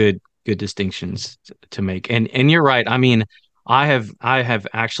those are good distinctions to make. And you're right. I mean, I have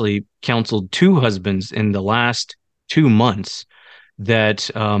actually counseled two husbands in the last 2 months that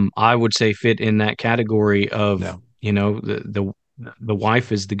I would say fit in that category of, you know, the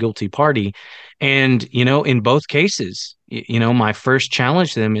wife is the guilty party. And, you know, in both cases, you know, my first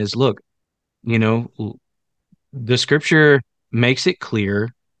challenge to them is, look, you know, the scripture makes it clear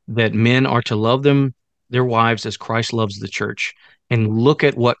that men are to love their wives as Christ loves the church, and look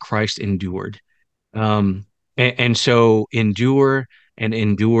at what Christ endured. And so endure and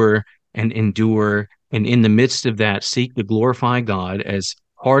endure and endure. And in the midst of that, seek to glorify God, as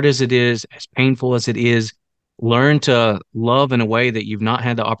hard as it is, as painful as it is. Learn to love in a way that you've not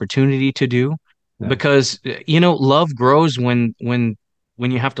had the opportunity to do, because, you know, love grows when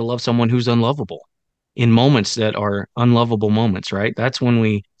you have to love someone who's unlovable in moments that are unlovable moments, right? That's when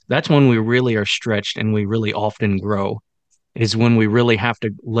we really are stretched, and we really often grow, is when we really have to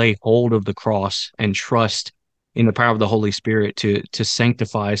lay hold of the cross and trust in the power of the Holy Spirit to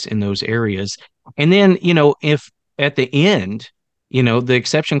sanctify us in those areas. And then, you know, if at the end, you know, the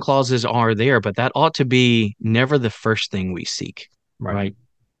exception clauses are there, but that ought to be never the first thing we seek, right?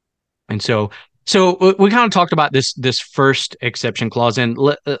 And so we kind of talked about this first exception clause, and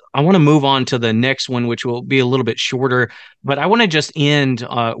I want to move on to the next one, which will be a little bit shorter. But I want to just end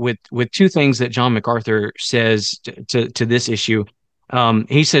with two things that John MacArthur says to this issue.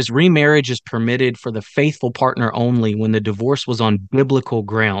 He says remarriage is permitted for the faithful partner only when the divorce was on biblical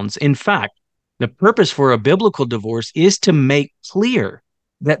grounds. In fact, the purpose for a biblical divorce is to make clear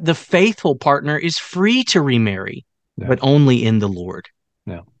that the faithful partner is free to remarry, but only in the Lord.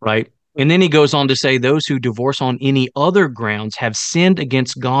 Right. And then he goes on to say those who divorce on any other grounds have sinned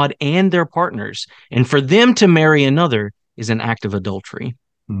against God and their partners, and for them to marry another is an act of adultery.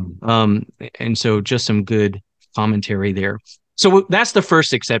 And so just some good commentary there. So that's the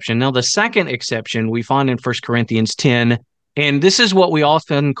first exception. Now, the second exception we find in 1 Corinthians 10, and this is what we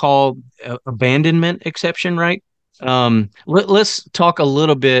often call abandonment exception, right? Let's talk a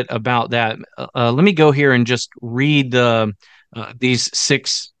little bit about that. Let me go here and just read these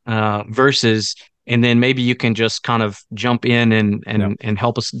 6 verses, and then maybe you can just kind of jump in and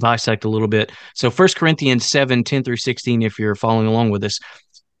help us dissect a little bit. So 1 Corinthians 7, 10 through 16, if you're following along with us.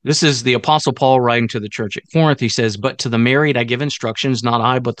 This is the Apostle Paul writing to the church at Corinth. He says, "But to the married I give instructions, not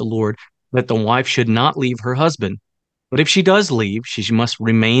I, but the Lord, that the wife should not leave her husband. But if she does leave, she must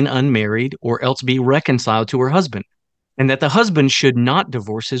remain unmarried, or else be reconciled to her husband, and that the husband should not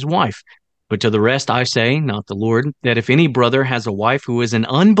divorce his wife. But to the rest I say, not the Lord, that if any brother has a wife who is an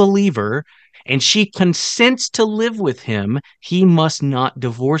unbeliever, and she consents to live with him, he must not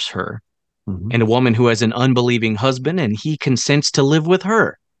divorce her. And a woman who has an unbelieving husband, and he consents to live with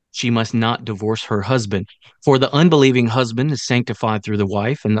her, she must not divorce her husband. For the unbelieving husband is sanctified through the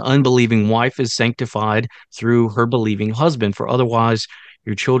wife, and the unbelieving wife is sanctified through her believing husband. For otherwise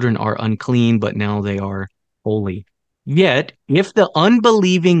your children are unclean, but now they are holy. Yet, if the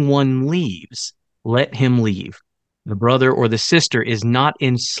unbelieving one leaves, let him leave. the brother or the sister is not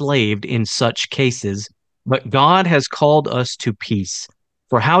enslaved in such cases, but God has called us to peace.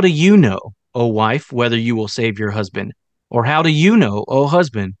 For how do you know, O wife, whether you will save your husband? Or how do you know, O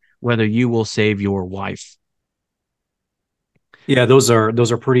husband, whether you will save your wife? Yeah, those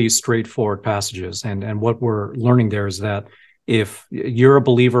are pretty straightforward passages. And what we're learning there is that if you're a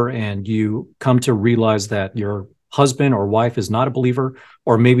believer and you come to realize that your husband or wife is not a believer,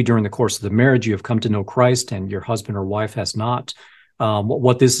 or maybe during the course of the marriage you have come to know Christ and your husband or wife has not,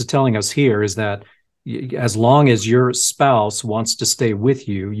 what this is telling us here is that as long as your spouse wants to stay with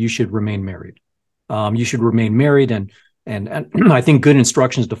you, you should remain married. You should remain married, and I think good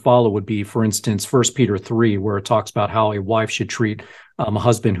instructions to follow would be, for instance, 1 Peter 3, where it talks about how a wife should treat a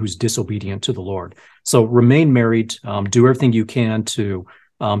husband who's disobedient to the Lord. So remain married, do everything you can to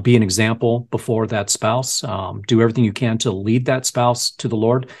be an example before that spouse, do everything you can to lead that spouse to the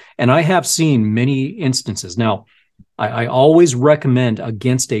Lord. And I have seen many instances. Now, I always recommend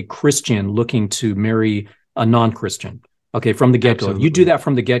against a Christian looking to marry a non-Christian. Okay, from the get-go. If you do that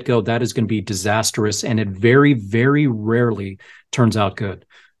from the get-go, that is going to be disastrous, and it very, very rarely turns out good.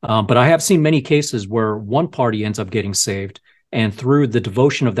 But I have seen many cases where one party ends up getting saved, and through the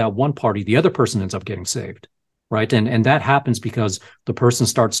devotion of that one party, the other person ends up getting saved, right? And that happens because the person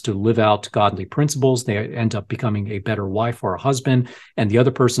starts to live out godly principles. They end up becoming a better wife or a husband, and the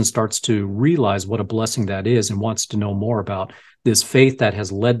other person starts to realize what a blessing that is and wants to know more about this faith that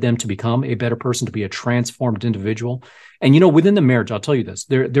has led them to become a better person, to be a transformed individual. And, within the marriage, I'll tell you this,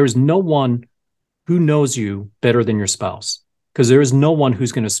 there's no one who knows you better than your spouse, because there is no one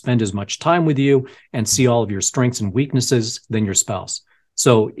who's going to spend as much time with you and see all of your strengths and weaknesses than your spouse.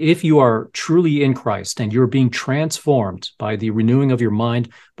 So if you are truly in Christ and you're being transformed by the renewing of your mind,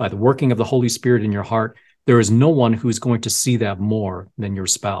 by the working of the Holy Spirit in your heart, there is no one who's going to see that more than your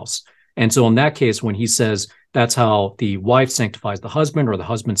spouse. And so in that case, when he says that's how the wife sanctifies the husband or the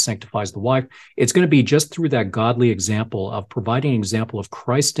husband sanctifies the wife, it's going to be just through that godly example of providing an example of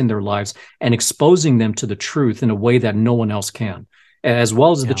Christ in their lives and exposing them to the truth in a way that no one else can, as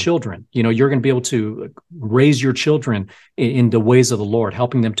well as the children. You're going to be able to raise your children in the ways of the Lord,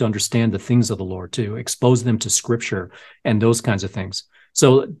 helping them to understand the things of the Lord, to expose them to Scripture and those kinds of things.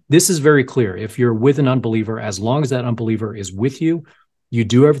 So this is very clear. If you're with an unbeliever, as long as that unbeliever is with you, you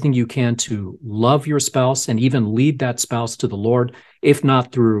do everything you can to love your spouse and even lead that spouse to the Lord, if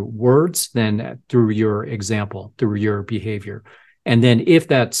not through words, then through your example, through your behavior. And then if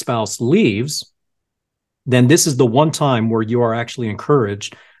that spouse leaves, then this is the one time where you are actually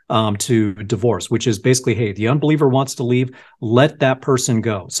encouraged to divorce, which is basically, hey, the unbeliever wants to leave, let that person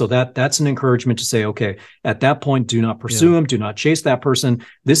go. So that's an encouragement to say, okay, at that point, do not pursue him, do not chase that person.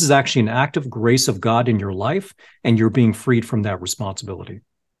 This is actually an act of grace of God in your life, and you're being freed from that responsibility.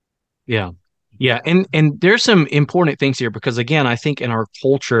 Yeah. And there's some important things here, because again, I think in our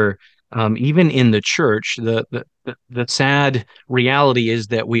culture, even in the church, the sad reality is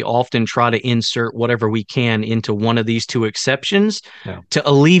that we often try to insert whatever we can into one of these two exceptions to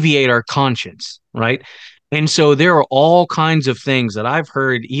alleviate our conscience, right? And so there are all kinds of things that I've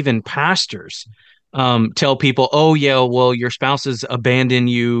heard even pastors tell people, oh, yeah, well, your spouses abandon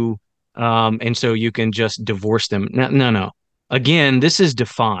you, and so you can just divorce them. No. Again, this is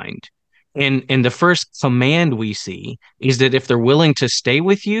defined. And the first command we see is that if they're willing to stay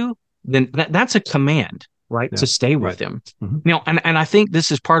with you, then that's a command, right? To stay with them. Mm-hmm. And I think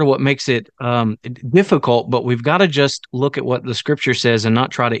this is part of what makes it difficult, but we've got to just look at what the Scripture says and not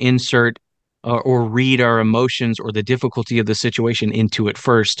try to insert or read our emotions or the difficulty of the situation into it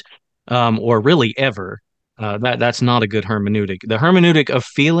first, or really ever. That's not a good hermeneutic. The hermeneutic of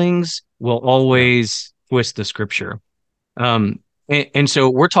feelings will always twist the Scripture. And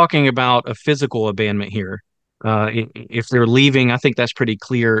so we're talking about a physical abandonment here. If they're leaving, I think that's pretty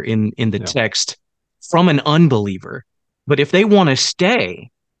clear in the text, from an unbeliever. But if they want to stay,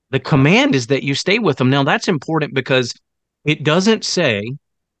 the command is that you stay with them. Now, that's important because it doesn't say,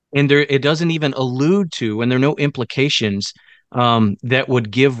 and it doesn't even allude to, and there are no implications that would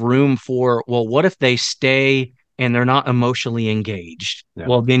give room for, well, what if they stay and they're not emotionally engaged?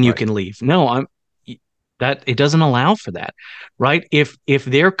 Well, then you can leave. No, that it doesn't allow for that, right? If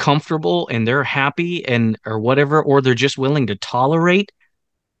they're comfortable and they're happy or whatever, or they're just willing to tolerate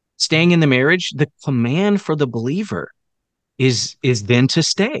staying in the marriage, the command for the believer is then to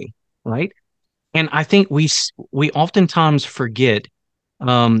stay, right? And I think we oftentimes forget.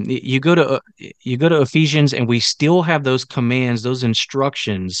 You go to Ephesians, and we still have those commands, those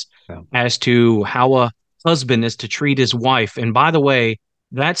instructions as to how a husband is to treat his wife. And by the way,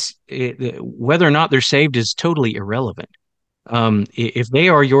 that's whether or not they're saved is totally irrelevant. If they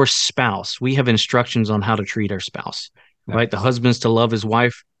are your spouse, we have instructions on how to treat our spouse, Yeah. right? The husband's to love his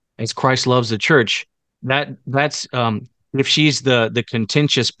wife as Christ loves the church. That's if she's the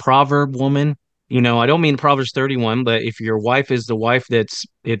contentious proverb woman, I don't mean Proverbs 31, but if your wife is the wife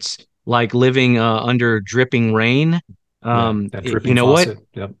it's like living under dripping rain, Yeah. That you dripping know what? faucet.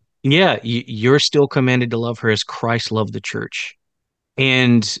 Yep. Yeah, you're still commanded to love her as Christ loved the church.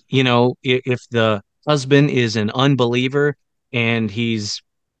 And, if the husband is an unbeliever and he's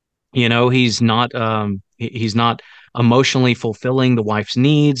not emotionally fulfilling the wife's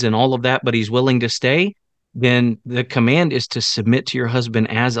needs and all of that, but he's willing to stay, then the command is to submit to your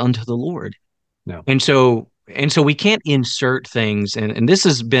husband as unto the Lord. No. And so we can't insert things, and this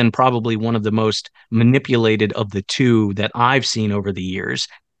has been probably one of the most manipulated of the two that I've seen over the years.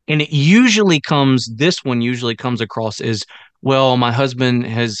 And this one usually comes across as, well, my husband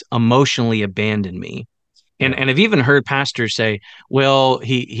has emotionally abandoned me. And Yeah. and I've even heard pastors say, well,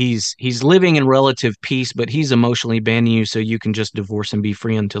 he's living in relative peace, but he's emotionally abandoning you, so you can just divorce and be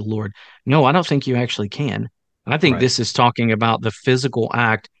free unto the Lord. No, I don't think you actually can. I think Right. this is talking about the physical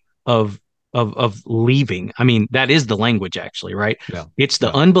act of of leaving. I mean, that is the language actually, right? Yeah. It's the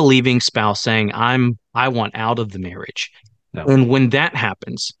Yeah. unbelieving spouse saying, I want out of the marriage. Yeah. And when that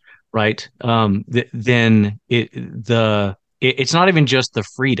happens, right, then it's not even just the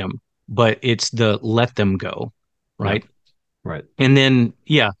freedom, but it's the let them go, Yeah. right? Right. And then,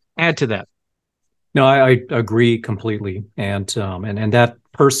 yeah, add to that. No, I agree completely, and that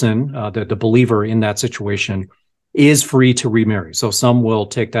person, the believer in that situation, is free to remarry. So some will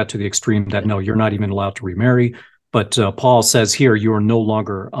take that to the extreme that no, you're not even allowed to remarry. But Paul says here you are no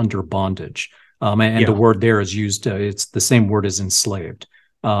longer under bondage, and the Yeah, word there is used. It's the same word as enslaved.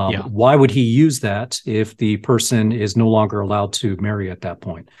 yeah, Why would he use that if the person is no longer allowed to marry at that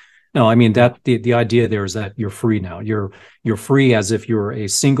point? No, I mean yeah, that the idea there is that you're free now. You're free as if you're a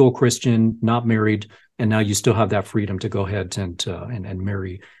single Christian, not married, and now you still have that freedom to go ahead and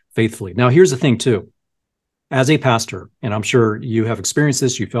marry faithfully. Now, here's the thing too. As a pastor, and I'm sure you have experienced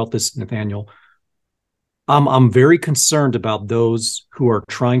this, you felt this, Nathaniel. I'm very concerned about those who are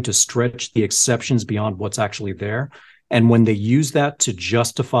trying to stretch the exceptions beyond what's actually there, and when they use that to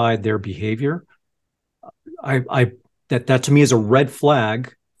justify their behavior, I that to me is a red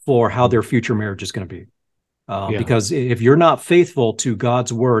flag for how their future marriage is going to be. yeah, Because if you're not faithful to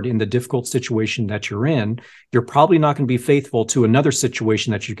God's word in the difficult situation that you're in, you're probably not going to be faithful to another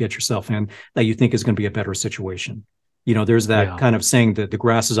situation that you get yourself in that you think is going to be a better situation. There's that yeah, kind of saying that the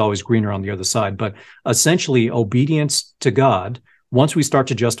grass is always greener on the other side. But essentially, obedience to God, once we start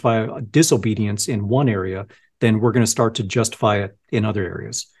to justify disobedience in one area, then we're going to start to justify it in other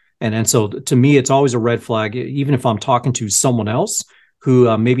areas. And so to me, it's always a red flag, even if I'm talking to someone else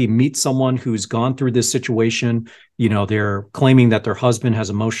who maybe meets someone who's gone through this situation. They're claiming that their husband has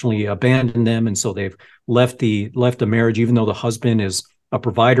emotionally abandoned them, and so they've left the marriage, even though the husband is a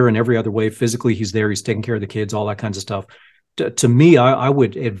provider in every other way. Physically, he's there, he's taking care of the kids, all that kinds of stuff. To me, I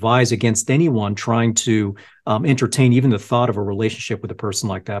would advise against anyone trying to entertain even the thought of a relationship with a person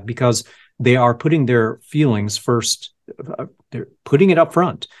like that, because they are putting their feelings first. They're putting it up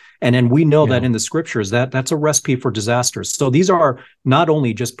front. And we know that yeah, in the scriptures that's a recipe for disaster. So these are not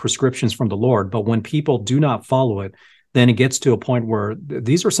only just prescriptions from the Lord, but when people do not follow it, then it gets to a point where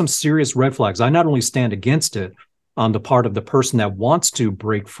these are some serious red flags. I not only stand against it on the part of the person that wants to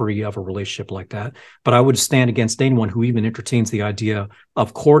break free of a relationship like that, but I would stand against anyone who even entertains the idea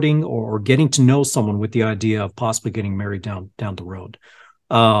of courting or getting to know someone with the idea of possibly getting married down the road.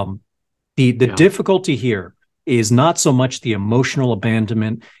 The yeah, difficulty here is not so much the emotional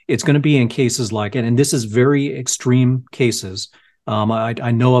abandonment. It's going to be in cases like, and this is very extreme cases.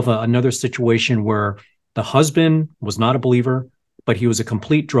 I know of another situation where the husband was not a believer, but he was a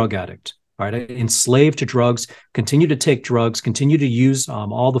complete drug addict, right? Enslaved to drugs, continued to take drugs, continued to use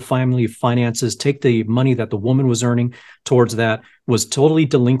all the family finances, take the money that the woman was earning towards that, was totally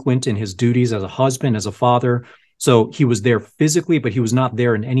delinquent in his duties as a husband, as a father. So he was there physically, but he was not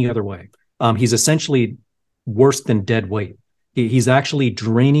there in any other way. He's essentially worse than dead weight. He's actually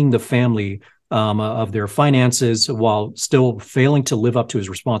draining the family of their finances while still failing to live up to his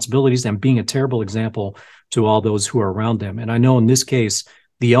responsibilities and being a terrible example to all those who are around them. And I know in this case,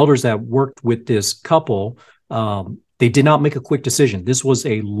 the elders that worked with this couple, they did not make a quick decision. This was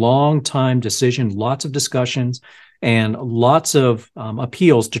a long time decision, lots of discussions and lots of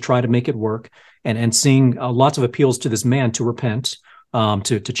appeals to try to make it work, and seeing lots of appeals to this man to repent,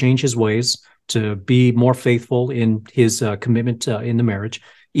 to change his ways, to be more faithful in his commitment in the marriage,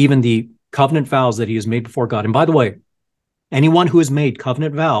 even the covenant vows that he has made before God. And by the way, anyone who has made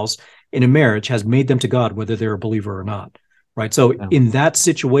covenant vows in a marriage has made them to God, whether they're a believer or not. right? So Yeah. in that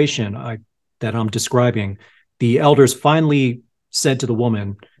situation that I'm describing, the elders finally said to the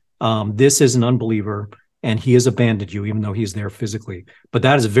woman, this is an unbeliever and he has abandoned you, even though he's there physically. But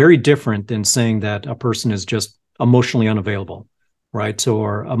that is very different than saying that a person is just emotionally unavailable, right?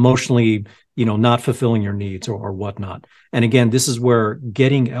 Or emotionally, not fulfilling your needs or whatnot. And again, this is where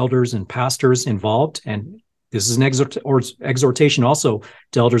getting elders and pastors involved, and this is an exhortation also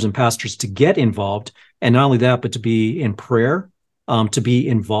to elders and pastors to get involved. And not only that, but to be in prayer, to be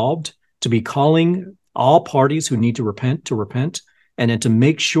involved, to be calling all parties who need to repent, and then to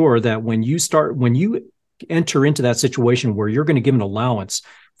make sure that when you enter into that situation where you're going to give an allowance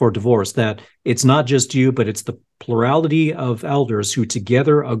for divorce, that it's not just you, but it's the plurality of elders who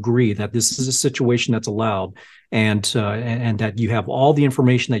together agree that this is a situation that's allowed, and that you have all the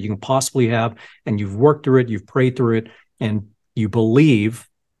information that you can possibly have, and you've worked through it, you've prayed through it, and you believe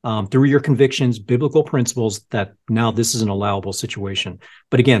through your convictions, biblical principles, that now this is an allowable situation.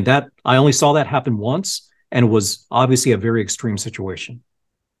 But again, that I only saw that happen once, and it was obviously a very extreme situation.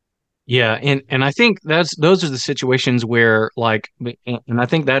 Yeah, and I think those are the situations where and I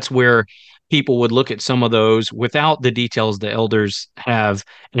think that's where people would look at some of those without the details the elders have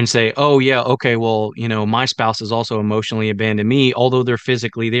and say, "Oh yeah, okay, well, my spouse has also emotionally abandoned me, although they're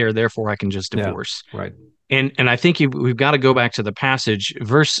physically there, therefore I can just Yeah, divorce." right. And I think we've got to go back to the passage,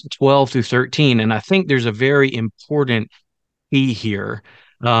 verse 12 through 13, and I think there's a very important key here.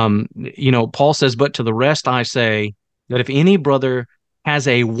 Paul says, "But to the rest I say that if any brother has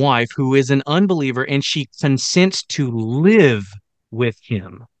a wife who is an unbeliever and she consents to live with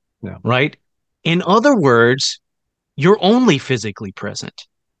him," Yeah. right? In other words, you're only physically present,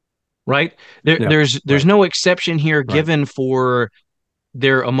 right? Yeah, there's right. no exception here Right. given for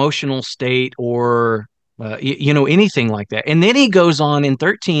their emotional state or anything like that. And then he goes on in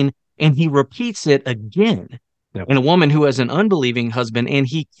 13 and he repeats it again. Yep. And a woman who has an unbelieving husband and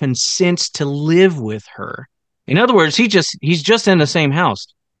he consents to live with her. In other words, he's just in the same house.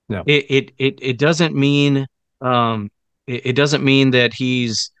 Yeah. It doesn't mean it doesn't mean that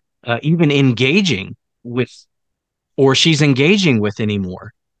he's even engaging with, or she's engaging with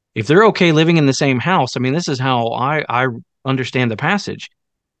anymore. If they're okay living in the same house, I mean, this is how I understand the passage.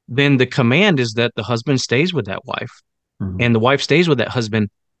 Then the command is that the husband stays with that wife, Mhm. and the wife stays with that husband.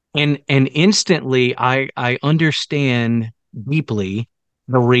 And instantly I understand deeply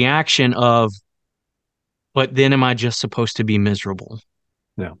the reaction of, but then am I just supposed to be miserable?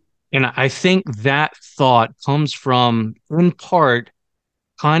 Yeah. And I think that thought comes from, in part,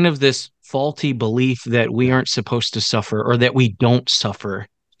 kind of this faulty belief that we Yeah. aren't supposed to suffer, or that we don't suffer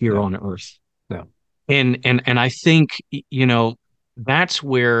here Yeah. on earth. Yeah. And I think, that's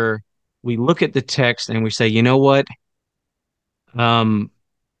where we look at the text and we say, you know what? Um,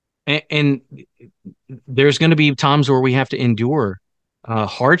 and there's going to be times where we have to endure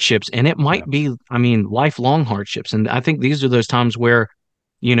hardships, and it might Yeah. be, I mean, lifelong hardships. And I think these are those times where,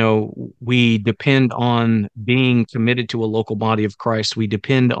 we depend on being committed to a local body of Christ. We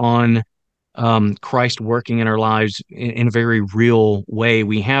depend on Christ working in our lives in a very real way.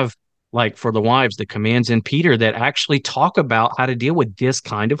 We have, like for the wives, the commands in Peter that actually talk about how to deal with this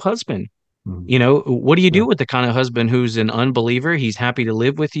kind of husband. Mhm. What do you Yeah. do with the kind of husband who's an unbeliever? He's happy to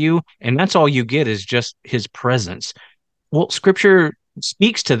live with you, and that's all you get is just his presence. Well, Scripture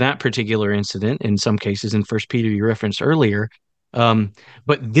speaks to that particular incident in some cases in First Peter you referenced earlier. Um,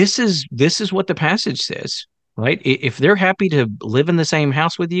 but this is what the passage says, right? If they're happy to live in the same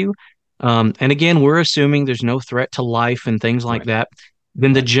house with you, and again, we're assuming there's no threat to life and things like Right. that,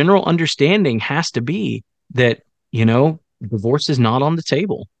 then the Right. general understanding has to be that, divorce is not on the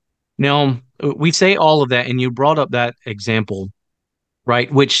table. Now, we say all of that, and you brought up that example,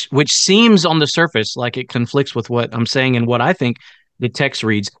 right? Which seems on the surface like it conflicts with what I'm saying and what I think the text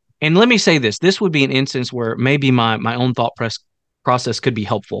reads. And let me say this: this would be an instance where maybe my own process could be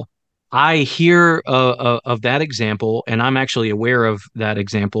helpful. I hear of that example, and I'm actually aware of that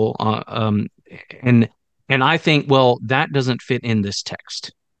example, and and I think, well, that doesn't fit in this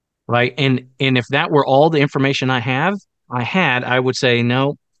text, right? And if that were all the information I would say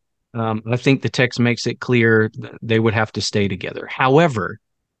no. I think the text makes it clear they would have to stay together. However,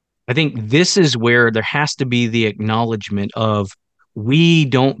 I think this is where there has to be the acknowledgement of, we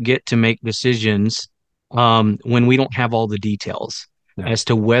don't get to make decisions when we don't have all the details Yeah. as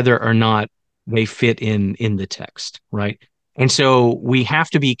to whether or not they fit in the text, right? And so we have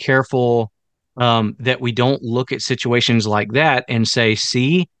to be careful that we don't look at situations like that and say,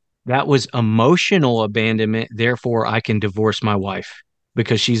 "See, that was emotional abandonment, therefore I can divorce my wife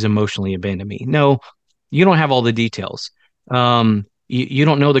because she's emotionally abandoned me." No, you don't have all the details. you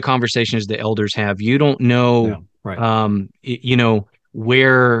don't know the conversations the elders have. You don't know,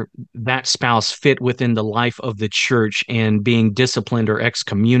 where that spouse fit within the life of the church and being disciplined or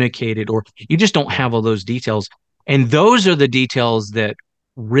excommunicated, or you just don't have all those details. And those are the details that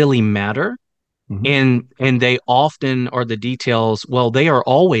really matter. And they often are the details, well, they are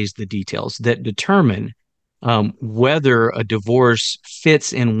always the details that determine whether a divorce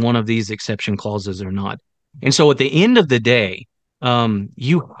fits in one of these exception clauses or not. And so at the end of the day,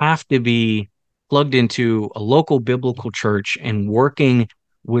 you have to be plugged into a local biblical church and working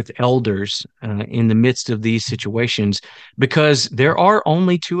with elders in the midst of these situations, because there are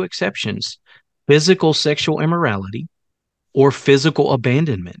only two exceptions: physical sexual immorality or physical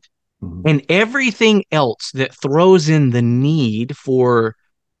abandonment. And everything else that throws in the need for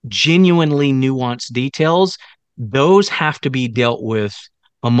genuinely nuanced details, those have to be dealt with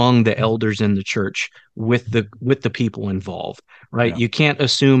among the elders in the church with the people involved, right? You can't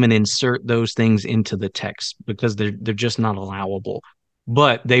assume and insert those things into the text because they're just not allowable.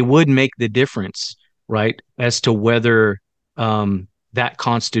 But they would make the difference, right, as to whether that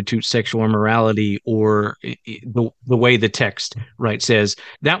constitutes sexual immorality, or the way the text, right, says.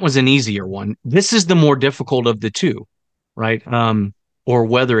 That was an easier one. This is the more difficult of the two, right? Or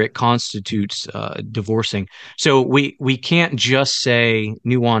whether it constitutes divorcing. So we can't just say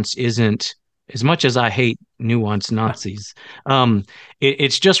nuance isn't, as much as I hate nuance Nazis,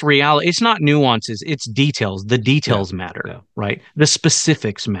 it's just reality. It's not nuances, it's details. The details matter, right? The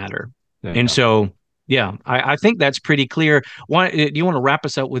specifics matter. And so, I think that's pretty clear. Do you want to wrap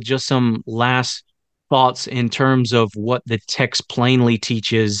us up with just some last thoughts in terms of what the text plainly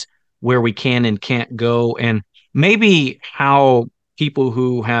teaches, where we can and can't go, and maybe how people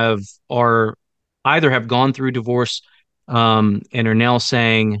who are either have gone through divorce and are now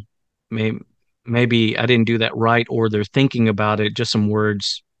saying, maybe I didn't do that right, or they're thinking about it, just some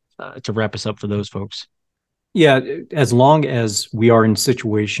words to wrap us up for those folks. Yeah, as long as we are in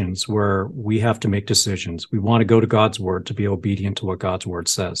situations where we have to make decisions, we want to go to God's word to be obedient to what God's word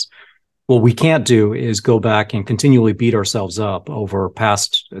says. What we can't do is go back and continually beat ourselves up over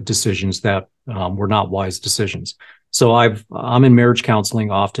past decisions that were not wise decisions. So I'm in marriage counseling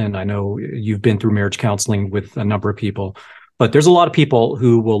often. I know you've been through marriage counseling with a number of people, but there's a lot of people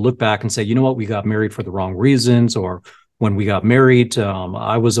who will look back and say, you know what, we got married for the wrong reasons, or when we got married,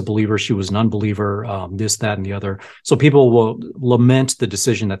 I was a believer, she was an unbeliever, this, that, and the other. So people will lament the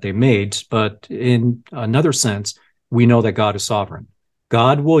decision that they made, but in another sense, we know that God is sovereign.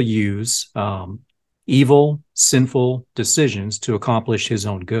 God will use evil, sinful decisions to accomplish his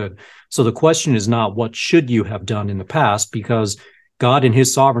own good. So the question is not what should you have done in the past, because God in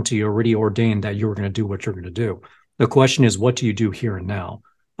his sovereignty already ordained that you were going to do what you're going to do. The question is, what do you do here and now?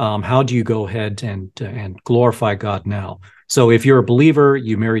 How do you go ahead and glorify God now? So if you're a believer,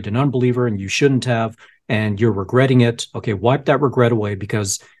 you married an unbeliever and you shouldn't have, and you're regretting it, okay, wipe that regret away,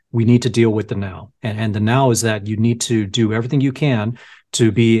 because we need to deal with the now. And the now is that you need to do everything you can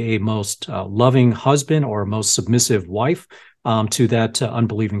to be a most loving husband or a most submissive wife to that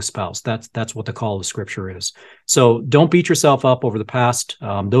unbelieving spouse. That's what the call of Scripture is. So don't beat yourself up over the past.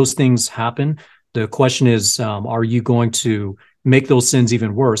 Those things happen. The question is, are you going to make those sins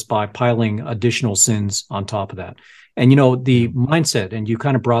even worse by piling additional sins on top of that? And, the mindset, and you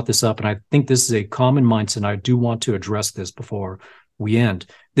kind of brought this up, and I think this is a common mindset, and I do want to address this before we end.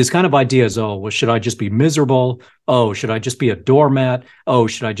 This kind of idea is, should I just be miserable? Should I just be a doormat?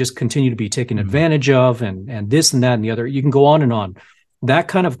 Should I just continue to be taken advantage of? And this and that and the other. You can go on and on. That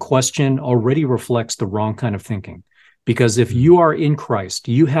kind of question already reflects the wrong kind of thinking. Because if you are in Christ,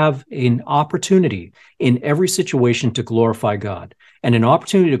 you have an opportunity in every situation to glorify God. And an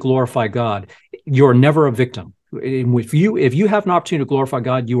opportunity to glorify God, you're never a victim. If you have an opportunity to glorify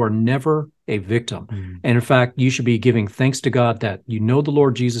God, you are never a victim. And in fact, you should be giving thanks to God that you know the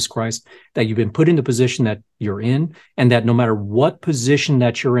Lord Jesus Christ, that you've been put in the position that you're in, and that no matter what position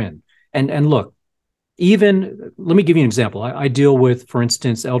that you're in. And look, even, let me give you an example. I deal with, for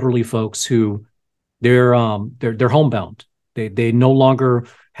instance, elderly folks who they're homebound. They no longer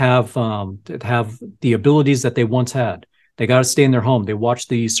have the abilities that they once had. They got to stay in their home. They watch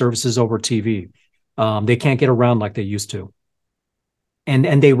the services over TV. They can't get around like they used to.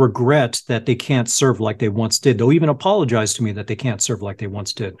 And they regret that they can't serve like they once did. They'll even apologize to me that they can't serve like they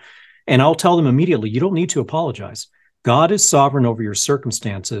once did. And I'll tell them immediately, you don't need to apologize. God is sovereign over your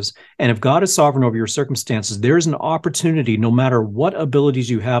circumstances. And if God is sovereign over your circumstances, there's an opportunity, no matter what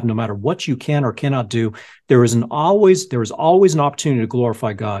abilities you have, no matter what you can or cannot do, there is always an opportunity to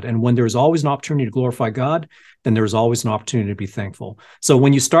glorify God. And when there's always an opportunity to glorify God, then there's always an opportunity to be thankful. So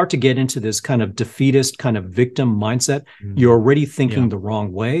when you start to get into this kind of defeatist, kind of victim mindset, you're already thinking the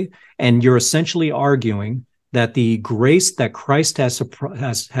wrong way. And you're essentially arguing that the grace that Christ has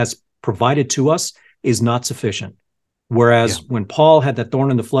provided to us is not sufficient. Whereas when Paul had that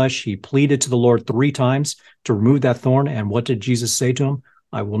thorn in the flesh, he pleaded to the Lord 3 times to remove that thorn. And what did Jesus say to him?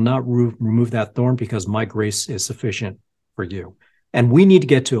 I will not remove that thorn because my grace is sufficient for you. And we need to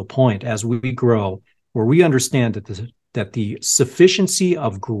get to a point as we grow where we understand that the sufficiency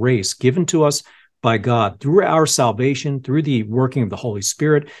of grace given to us by God through our salvation, through the working of the Holy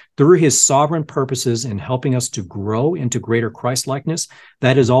Spirit, through his sovereign purposes in helping us to grow into greater Christ-likeness,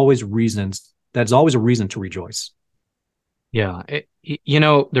 that is always a reason to rejoice. Yeah.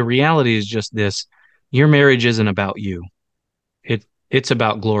 The reality is just this. Your marriage isn't about you. It's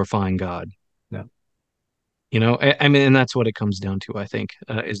about glorifying God. Yeah. I mean, and that's what it comes down to, I think,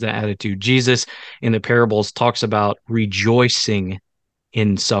 is the attitude. Jesus in the parables talks about rejoicing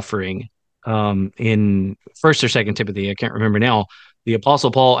in suffering. In 1st or 2nd Timothy, I can't remember now, the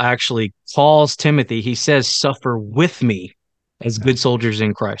Apostle Paul actually calls Timothy, he says, suffer with me as good soldiers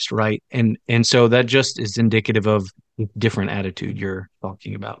in Christ, right? And so that just is indicative of the different attitude you're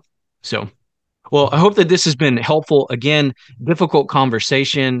talking about. So, well, I hope that this has been helpful. Again, difficult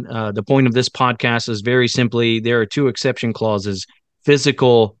conversation. The point of this podcast is very simply, there are 2 exception clauses: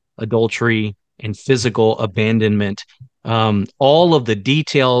 physical adultery and physical abandonment. All of the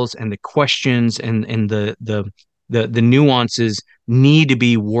details and the questions and the nuances need to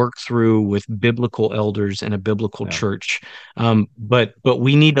be worked through with biblical elders and a biblical church. But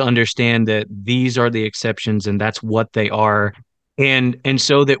we need to understand that these are the exceptions and that's what they are. And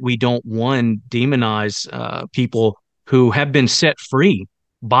so that we don't, one, demonize people who have been set free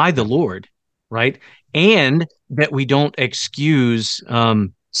by the Lord, right? And that we don't excuse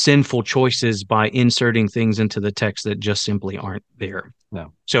sinful choices by inserting things into the text that just simply aren't there.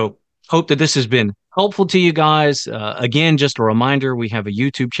 No. So hope that this has been helpful to you guys. Again, just a reminder, we have a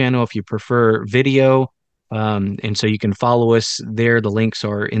YouTube channel if you prefer video. And so you can follow us there. The links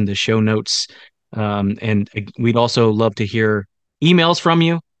are in the show notes. And we'd also love to hear emails from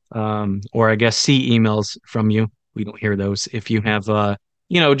you, or I guess see emails from you. We don't hear those. If you have,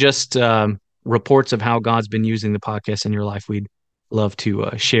 just reports of how God's been using the podcast in your life, we'd love to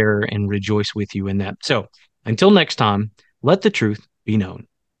share and rejoice with you in that. So until next time, let the truth be known.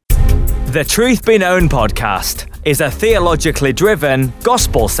 The Truth Be Known podcast is a theologically driven,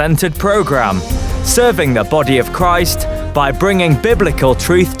 gospel-centered program serving the body of Christ by bringing biblical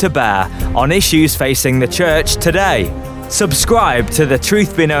truth to bear on issues facing the church today. Subscribe to the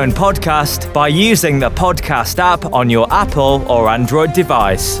Truth Be Known podcast by using the podcast app on your Apple or Android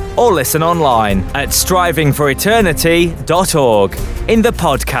device, or listen online at strivingforeternity.org in the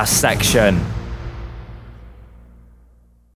podcast section.